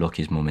 having to look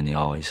his mum in the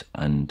eyes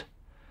and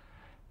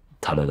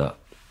tell her that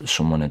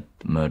someone had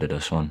murdered her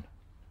son,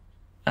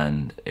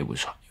 and it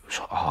was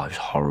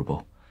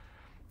horrible.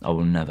 I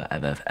will never,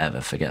 ever,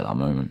 ever forget that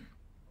moment.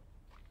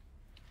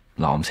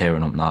 Like, I'm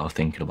tearing up now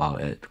thinking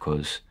about it,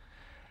 because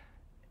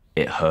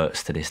it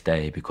hurts to this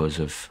day, because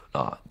of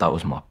that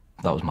was my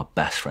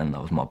best friend,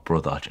 that was my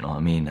brother, do you know what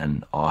I mean?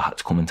 And I had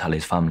to come and tell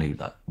his family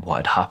that what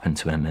had happened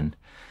to him, and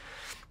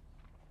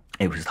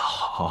it was the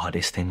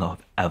hardest thing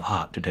I've ever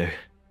had to do.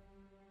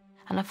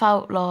 And I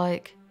felt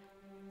like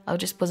I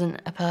just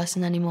wasn't a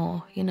person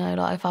anymore, you know,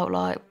 like I felt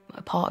like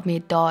a part of me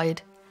had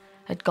died,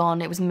 had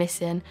gone, it was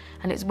missing.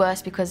 And it was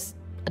worse because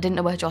I didn't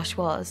know where Josh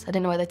was. I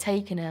didn't know where they'd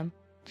taken him.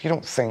 You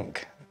don't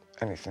think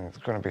anything's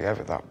going to be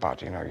ever that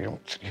bad, you know. You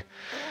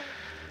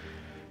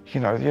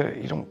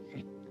don't.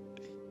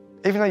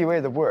 Even though you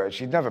hear the words,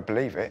 you'd never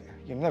believe it.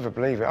 You'd never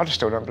believe it. I just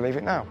still don't believe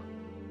it now.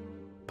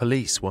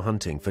 Police were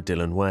hunting for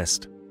Dylan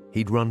West.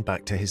 He'd run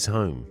back to his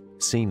home,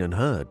 seen and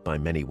heard by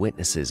many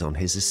witnesses on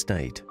his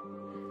estate.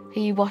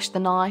 He washed the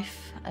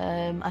knife.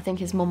 I think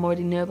his mum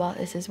already knew about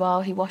this as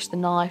well. He washed the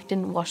knife,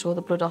 didn't wash all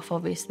the blood off,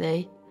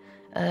 obviously.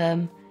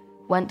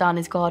 Went down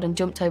his garden,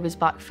 jumped over his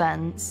back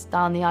fence,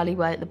 down the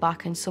alleyway at the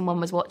back, and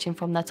someone was watching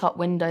from their top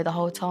window the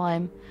whole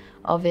time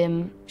of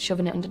him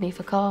shoving it underneath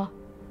a car.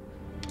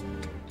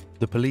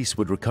 The police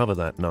would recover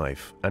that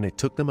knife, and it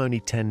took them only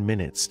 10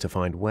 minutes to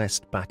find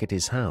West back at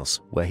his house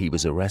where he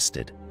was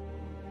arrested.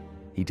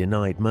 He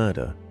denied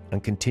murder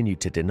and continued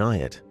to deny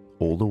it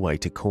all the way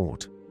to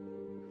court.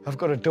 I've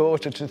got a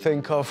daughter to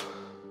think of,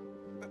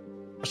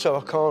 so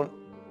I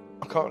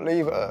can't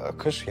leave her,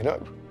 because, you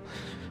know,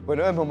 when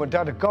her mum and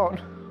dad are gone,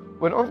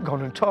 when I'm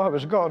gone and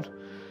Tyra's gone,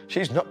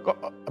 she's not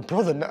got a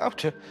brother now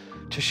to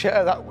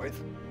share that with,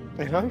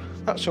 you know?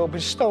 That's all been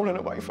stolen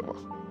away from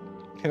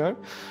her, you know?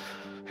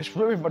 It's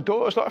ruined my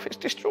daughter's life, it's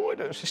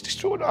destroyed us, it's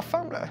destroyed our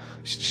family,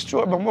 it's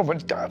destroyed my mum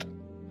and dad.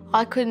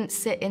 I couldn't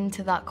sit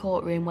into that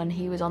courtroom when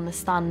he was on the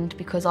stand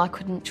because I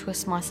couldn't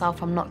trust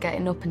myself. I'm not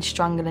getting up and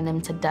strangling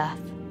him to death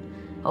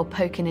or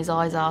poking his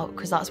eyes out,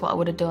 because that's what I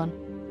would have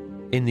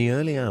done. In the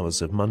early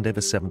hours of Monday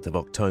the 7th of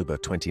October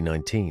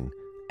 2019,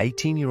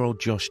 18-year-old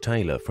Josh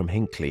Taylor from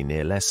Hinckley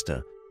near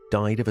Leicester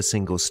died of a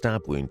single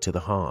stab wound to the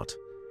heart.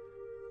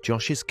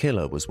 Josh's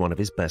killer was one of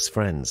his best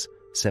friends,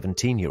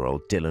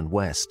 17-year-old Dylan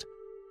West.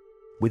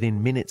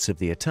 Within minutes of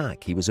the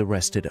attack, he was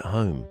arrested at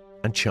home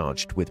and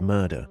charged with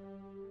murder.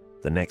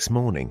 The next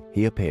morning,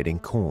 he appeared in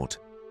court.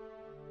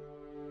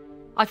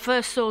 I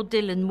first saw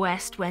Dylan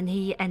West when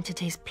he entered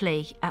his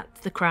plea at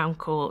the Crown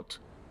Court.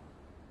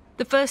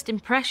 The first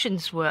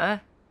impressions were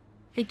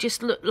he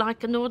just looked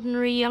like an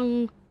ordinary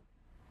young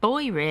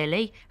boy,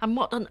 really, and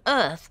what on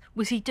earth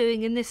was he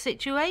doing in this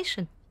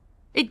situation?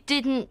 It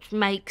didn't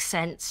make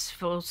sense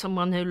for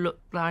someone who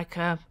looked like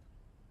an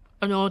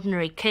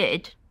ordinary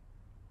kid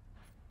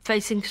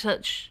facing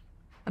such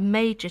a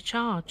major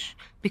charge,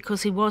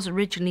 because he was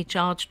originally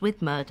charged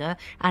with murder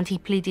and he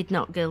pleaded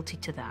not guilty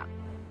to that.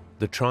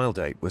 The trial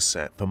date was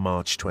set for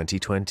March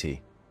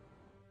 2020.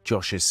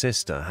 Josh's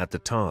sister had the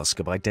task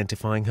of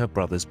identifying her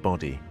brother's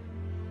body.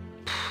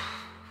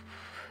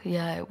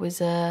 Yeah, it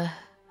was, I'd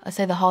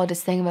say, the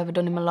hardest thing I've ever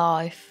done in my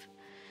life.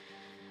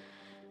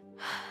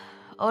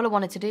 All I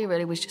wanted to do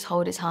really was just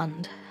hold his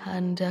hand,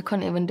 and I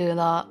couldn't even do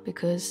that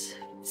because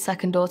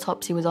second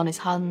autopsy was on his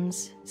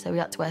hands, so we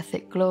had to wear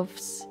thick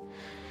gloves.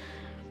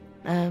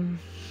 It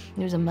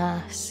was a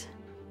mess.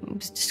 It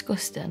was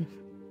disgusting.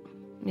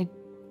 He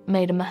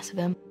made a mess of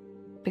him,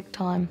 big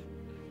time.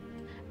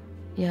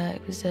 Yeah,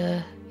 it was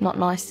not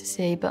nice to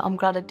see, but I'm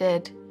glad I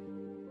did.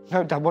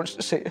 No dad wants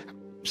to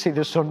see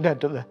the son dead,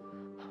 do they?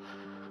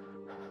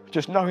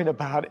 Just knowing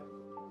about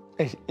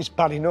it, it's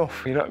bad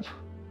enough, you know.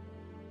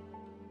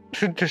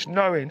 Just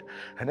knowing,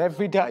 and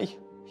every day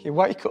you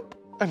wake up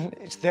and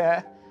it's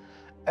there.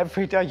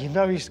 Every day you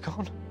know he's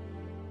gone.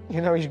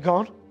 You know he's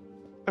gone,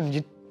 and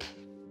you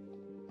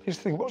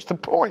just think, what's the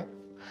point?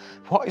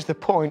 What is the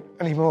point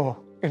anymore,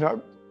 you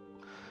know?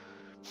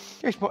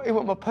 He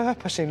was my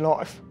purpose in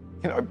life.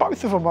 You know,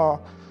 both of them are.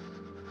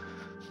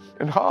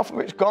 And half of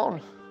it's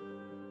gone.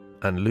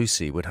 And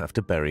Lucy would have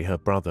to bury her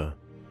brother.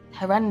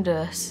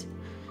 Horrendous.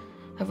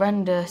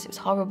 Horrendous. It was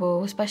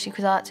horrible, especially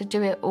because I had to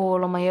do it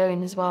all on my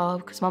own as well,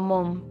 because my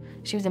mum,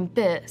 she was in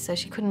bits, so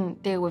she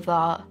couldn't deal with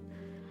that.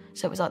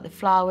 So it was like the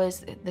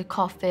flowers, the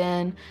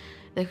coffin,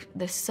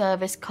 the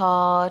service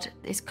card,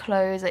 his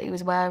clothes that he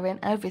was wearing,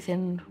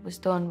 everything was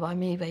done by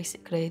me,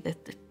 basically.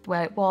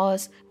 Where it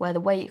was, where the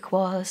wake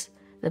was,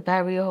 the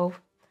burial.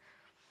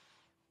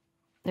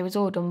 It was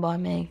all done by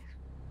me.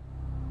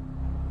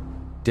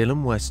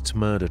 Dylan West's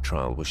murder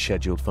trial was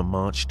scheduled for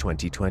March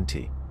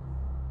 2020.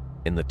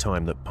 In the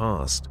time that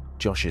passed,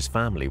 Josh's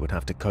family would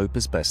have to cope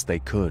as best they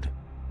could.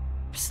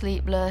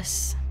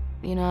 Sleepless,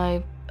 you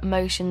know,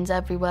 emotions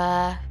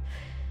everywhere.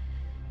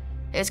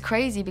 It's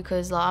crazy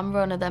because like, I'm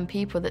one of them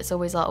people that's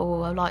always like,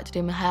 oh, I like to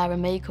do my hair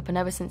and makeup, and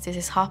ever since this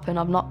has happened,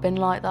 I've not been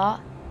like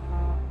that.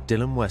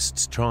 Dylan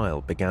West's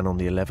trial began on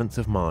the 11th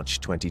of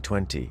March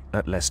 2020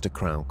 at Leicester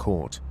Crown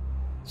Court.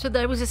 So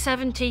there was a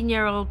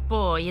 17-year-old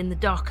boy in the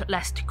dock at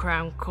Leicester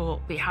Crown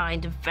Court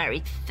behind a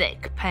very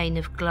thick pane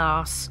of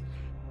glass.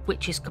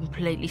 which is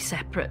completely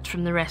separate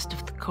from the rest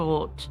of the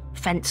court,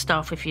 fenced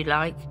off if you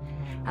like.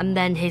 And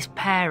then his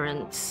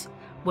parents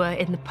were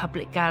in the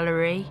public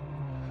gallery.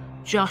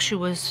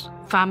 Joshua's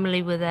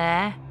family were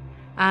there,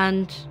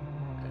 and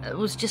it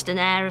was just an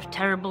air of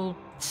terrible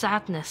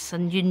sadness,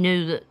 and you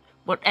knew that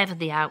whatever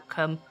the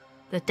outcome,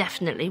 there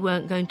definitely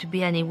weren't going to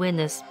be any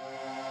winners.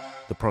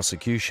 The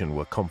prosecution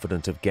were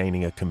confident of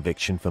gaining a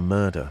conviction for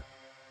murder,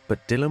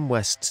 but Dylan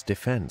West's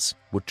defence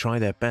would try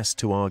their best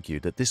to argue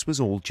that this was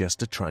all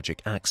just a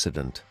tragic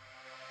accident.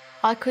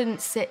 I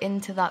couldn't sit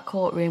into that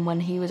courtroom when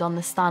he was on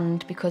the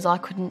stand because I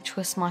couldn't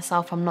trust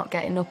myself I'm not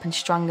getting up and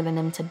strangling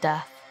him to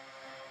death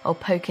or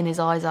poking his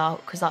eyes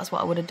out, because that's what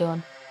I would have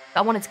done.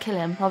 I wanted to kill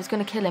him. I was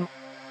going to kill him.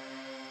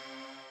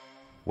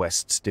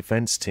 West's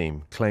defence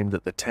team claimed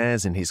that the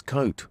tears in his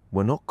coat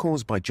were not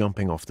caused by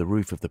jumping off the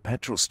roof of the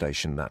petrol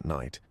station that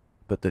night,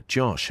 but that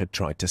Josh had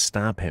tried to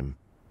stab him.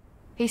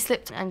 He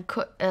slipped and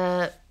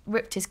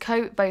ripped his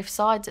coat both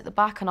sides at the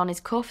back and on his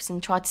cuffs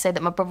and tried to say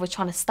that my brother was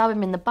trying to stab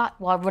him in the back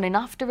while running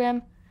after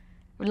him.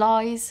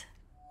 Lies.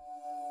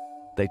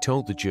 They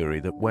told the jury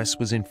that West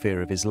was in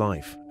fear of his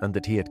life and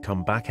that he had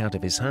come back out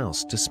of his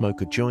house to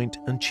smoke a joint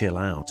and chill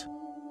out.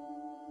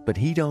 But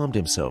he'd armed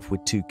himself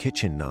with 2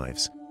 kitchen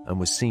knives and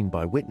was seen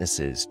by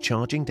witnesses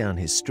charging down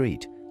his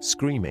street,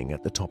 screaming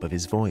at the top of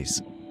his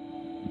voice.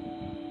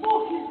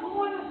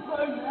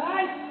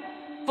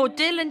 For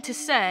Dylan to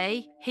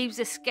say he was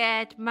a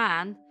scared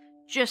man,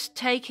 just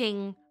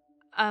taking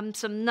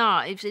some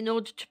knives in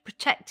order to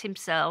protect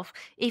himself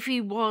if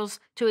he was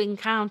to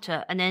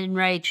encounter an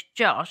enraged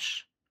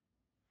Josh,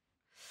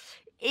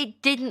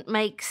 it didn't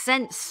make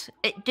sense.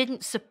 It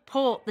didn't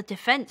support the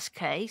defence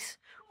case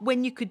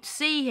when you could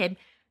see him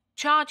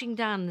charging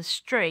down the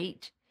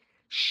street,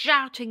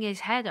 shouting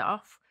his head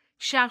off,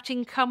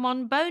 shouting, "Come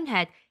on,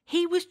 bonehead."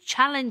 He was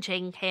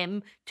challenging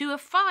him to a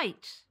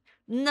fight.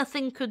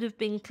 Nothing could have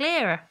been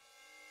clearer.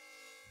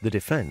 The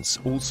defence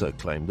also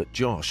claimed that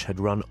Josh had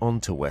run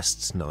onto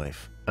West's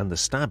knife and the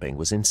stabbing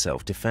was in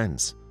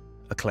self-defence,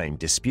 a claim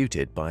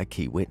disputed by a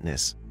key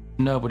witness.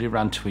 Nobody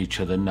ran to each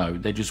other, no.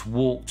 They just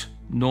walked,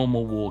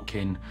 normal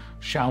walking,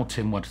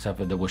 shouting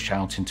whatever they were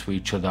shouting to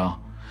each other.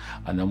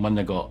 And then when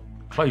they got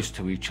close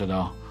to each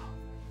other,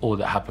 all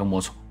that happened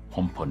was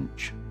one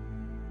punch.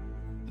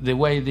 The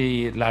way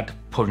the lad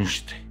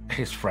punched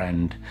his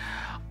friend,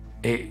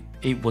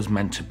 it was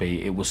meant to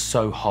be. It was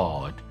so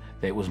hard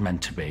that it was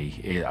meant to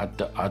be.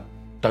 I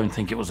don't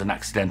think it was an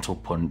accidental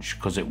punch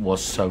because it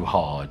was so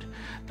hard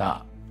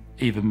that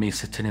even me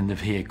sitting in the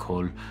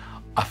vehicle,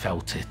 I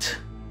felt it.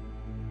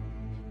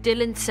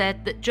 Dylan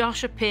said that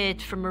Josh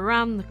appeared from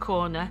around the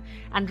corner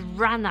and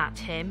ran at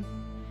him.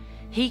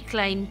 He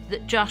claimed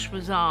that Josh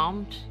was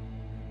armed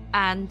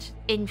and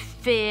in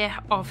fear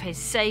of his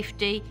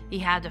safety, he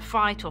had a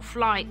fight or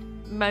flight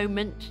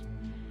moment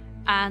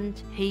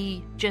and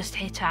he just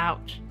hit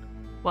out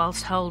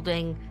whilst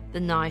holding the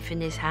knife in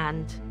his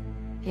hand.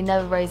 He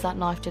never raised that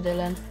knife to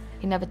Dylan.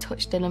 He never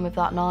touched Dylan with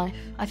that knife.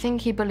 I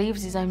think he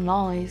believes his own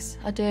lies.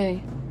 I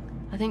do.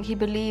 I think he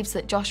believes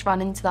that Josh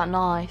ran into that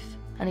knife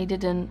and he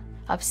didn't.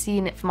 I've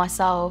seen it for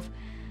myself.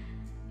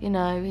 You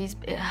know,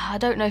 I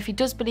don't know if he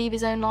does believe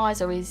his own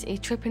lies or he's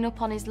tripping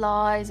up on his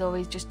lies or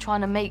he's just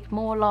trying to make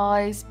more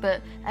lies,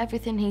 but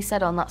everything he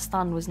said on that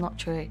stand was not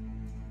true.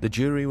 The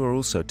jury were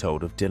also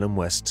told of Dylan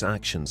West's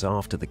actions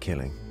after the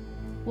killing.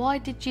 Why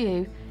did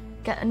you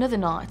get another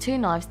knife, 2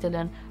 knives,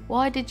 Dylan?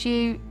 Why did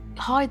you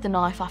hide the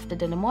knife after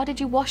Dylan? Why did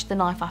you wash the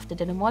knife after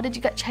Dylan? Why did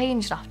you get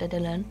changed after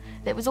Dylan?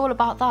 It was all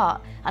about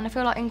that. And I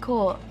feel like in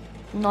court,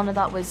 none of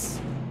that was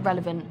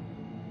relevant.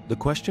 The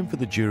question for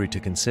the jury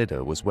to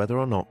consider was whether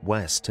or not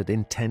West had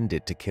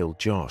intended to kill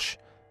Josh.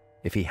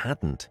 If he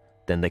hadn't,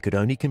 then they could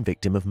only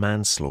convict him of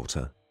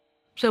manslaughter.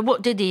 So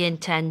what did he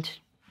intend?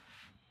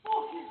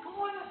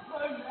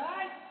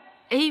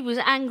 He was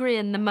angry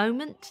in the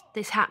moment.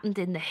 This happened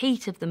in the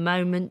heat of the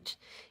moment,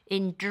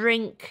 in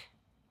drink.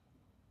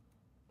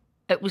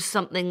 It was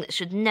something that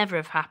should never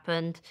have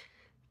happened.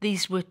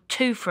 These were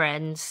 2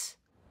 friends.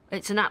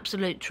 It's an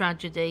absolute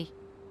tragedy.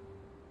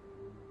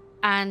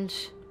 And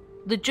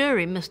the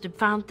jury must have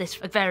found this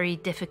a very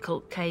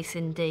difficult case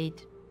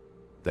indeed.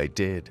 They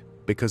did,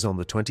 because on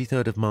the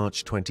 23rd of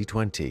March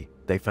 2020,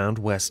 they found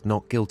West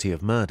not guilty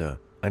of murder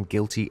and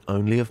guilty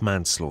only of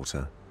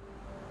manslaughter.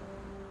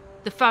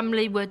 The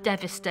family were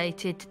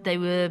devastated. They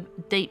were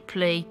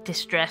deeply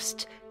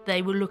distressed.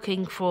 They were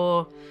looking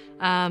for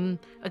a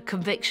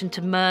conviction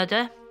to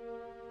murder.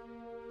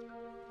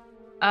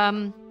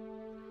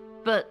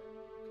 But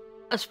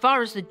as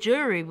far as the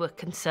jury were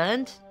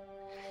concerned,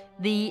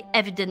 the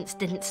evidence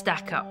didn't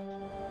stack up.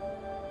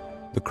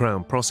 The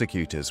Crown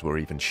prosecutors were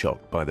even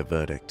shocked by the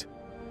verdict.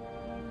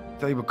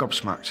 They were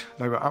gobsmacked.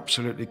 They were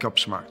absolutely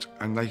gobsmacked.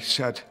 And they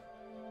said,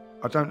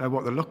 I don't know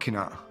what they're looking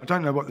at. I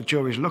don't know what the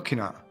jury's looking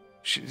at.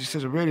 She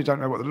says, I really don't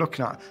know what they're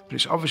looking at, but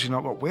it's obviously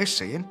not what we're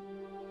seeing.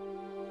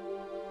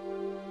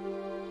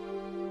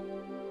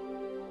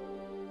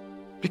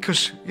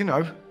 Because, you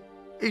know,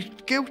 he's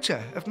guilty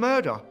of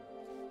murder.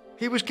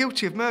 He was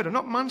guilty of murder,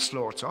 not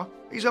manslaughter.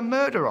 He's a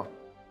murderer.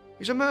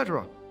 He's a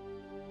murderer.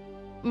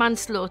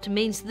 manslaughter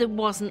means there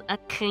wasn't a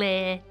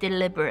clear,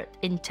 deliberate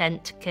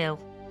intent to kill.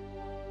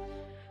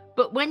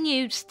 But when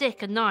you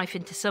stick a knife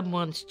into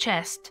someone's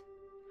chest,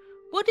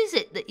 what is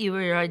it that you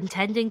are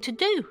intending to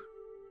do?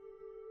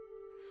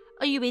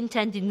 Are you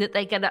intending that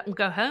they get up and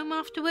go home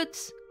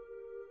afterwards?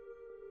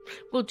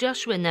 Well,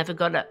 Joshua never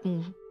got up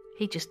and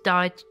he just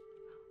died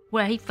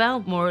where he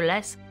fell, more or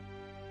less.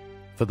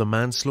 For the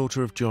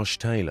manslaughter of Josh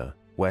Taylor,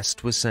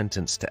 West was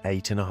sentenced to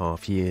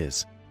 8.5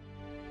 years.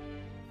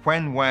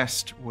 When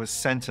West was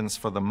sentenced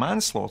for the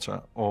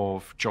manslaughter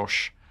of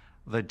Josh,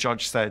 the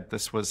judge said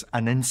this was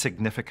an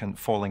insignificant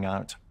falling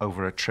out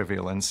over a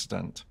trivial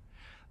incident.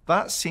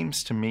 That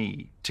seems to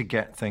me to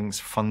get things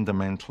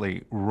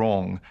fundamentally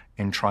wrong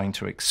in trying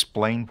to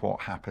explain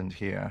what happened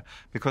here,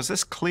 because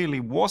this clearly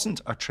wasn't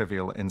a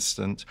trivial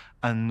incident,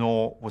 and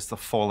nor was the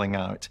falling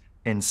out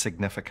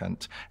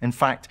insignificant. In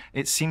fact,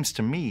 it seems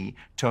to me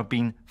to have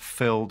been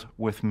filled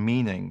with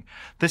meaning.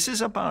 This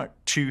is about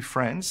two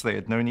friends, they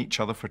had known each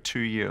other for 2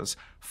 years,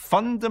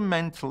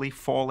 fundamentally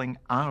falling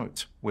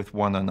out with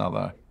one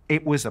another.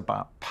 It was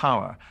about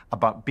power,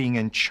 about being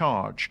in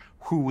charge,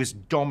 who was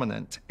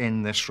dominant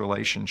in this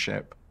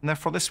relationship. And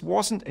therefore, this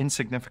wasn't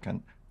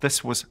insignificant.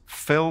 This was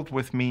filled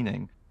with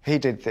meaning. He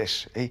did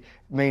this.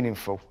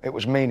 Meaningful. It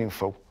was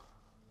meaningful.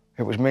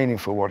 It was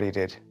meaningful what he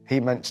did. He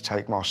meant to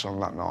take my son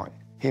that night.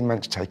 He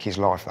meant to take his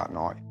life that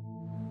night.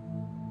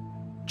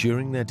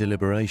 During their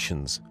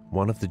deliberations,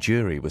 one of the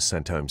jury was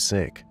sent home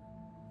sick.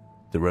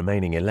 The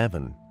remaining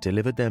 11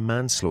 delivered their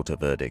manslaughter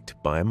verdict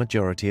by a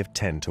majority of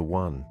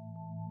 10-1.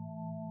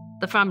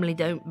 The family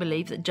don't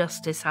believe that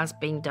justice has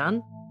been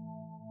done.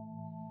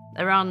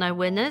 There are no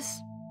winners.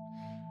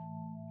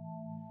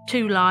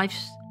 2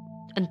 lives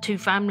and 2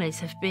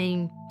 families have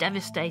been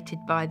devastated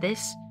by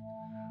this.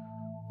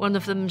 One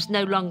of them's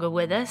no longer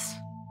with us,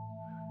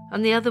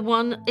 and the other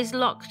one is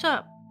locked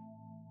up.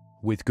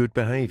 With good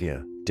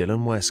behaviour,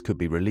 Dylan West could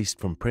be released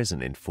from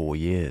prison in 4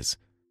 years.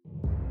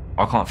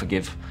 I can't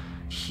forgive.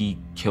 He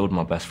killed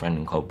my best friend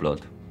in cold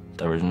blood.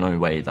 There is no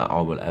way that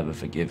I will ever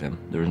forgive him.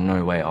 There is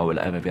no way I will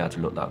ever be able to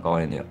look that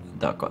guy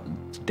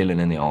Dylan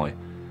in the eye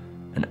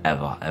and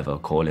ever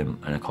call him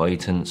an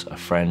acquaintance, a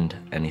friend,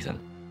 anything.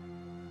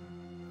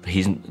 But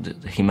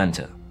he meant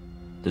it.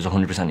 There's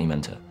 100% he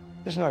meant it.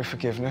 There's no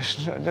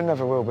forgiveness. There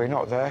never will be,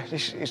 not there.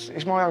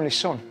 He's my only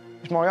son.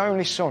 He's my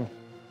only son.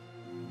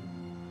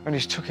 And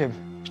he's took him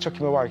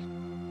away.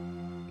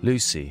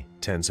 Lucy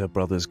tends her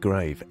brother's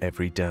grave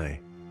every day.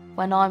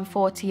 When I'm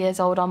 40 years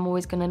old, I'm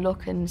always going to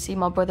look and see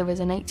my brother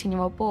as an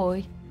 18-year-old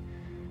boy.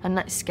 And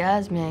that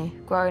scares me,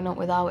 growing up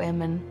without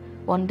him, and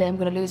one day I'm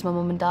going to lose my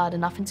mum and dad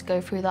and having to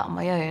go through that on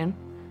my own.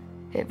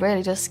 It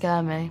really does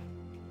scare me.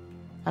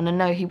 And I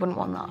know he wouldn't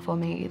want that for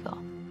me either.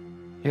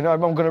 You know, I'm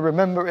going to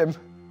remember him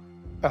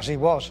as he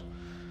was,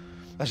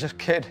 as a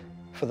kid,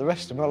 for the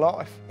rest of my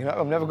life. You know,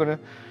 I'm never going to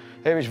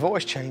hear his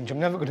voice change. I'm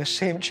never going to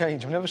see him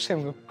change. I've never seen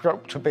him grow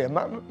up to be a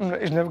man.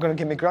 He's never going to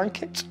give me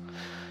grandkids,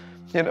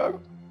 you know.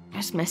 I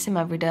just miss him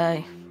every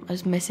day. I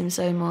just miss him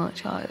so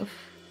much.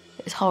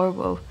 It's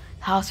horrible.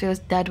 The house feels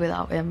dead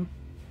without him.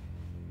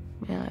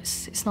 You know,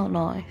 it's not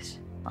nice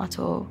at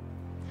all.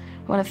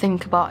 When I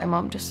think about him,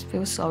 I just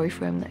feel sorry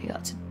for him that he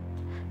had to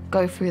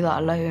go through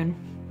that alone,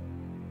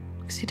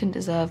 because he didn't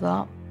deserve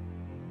that.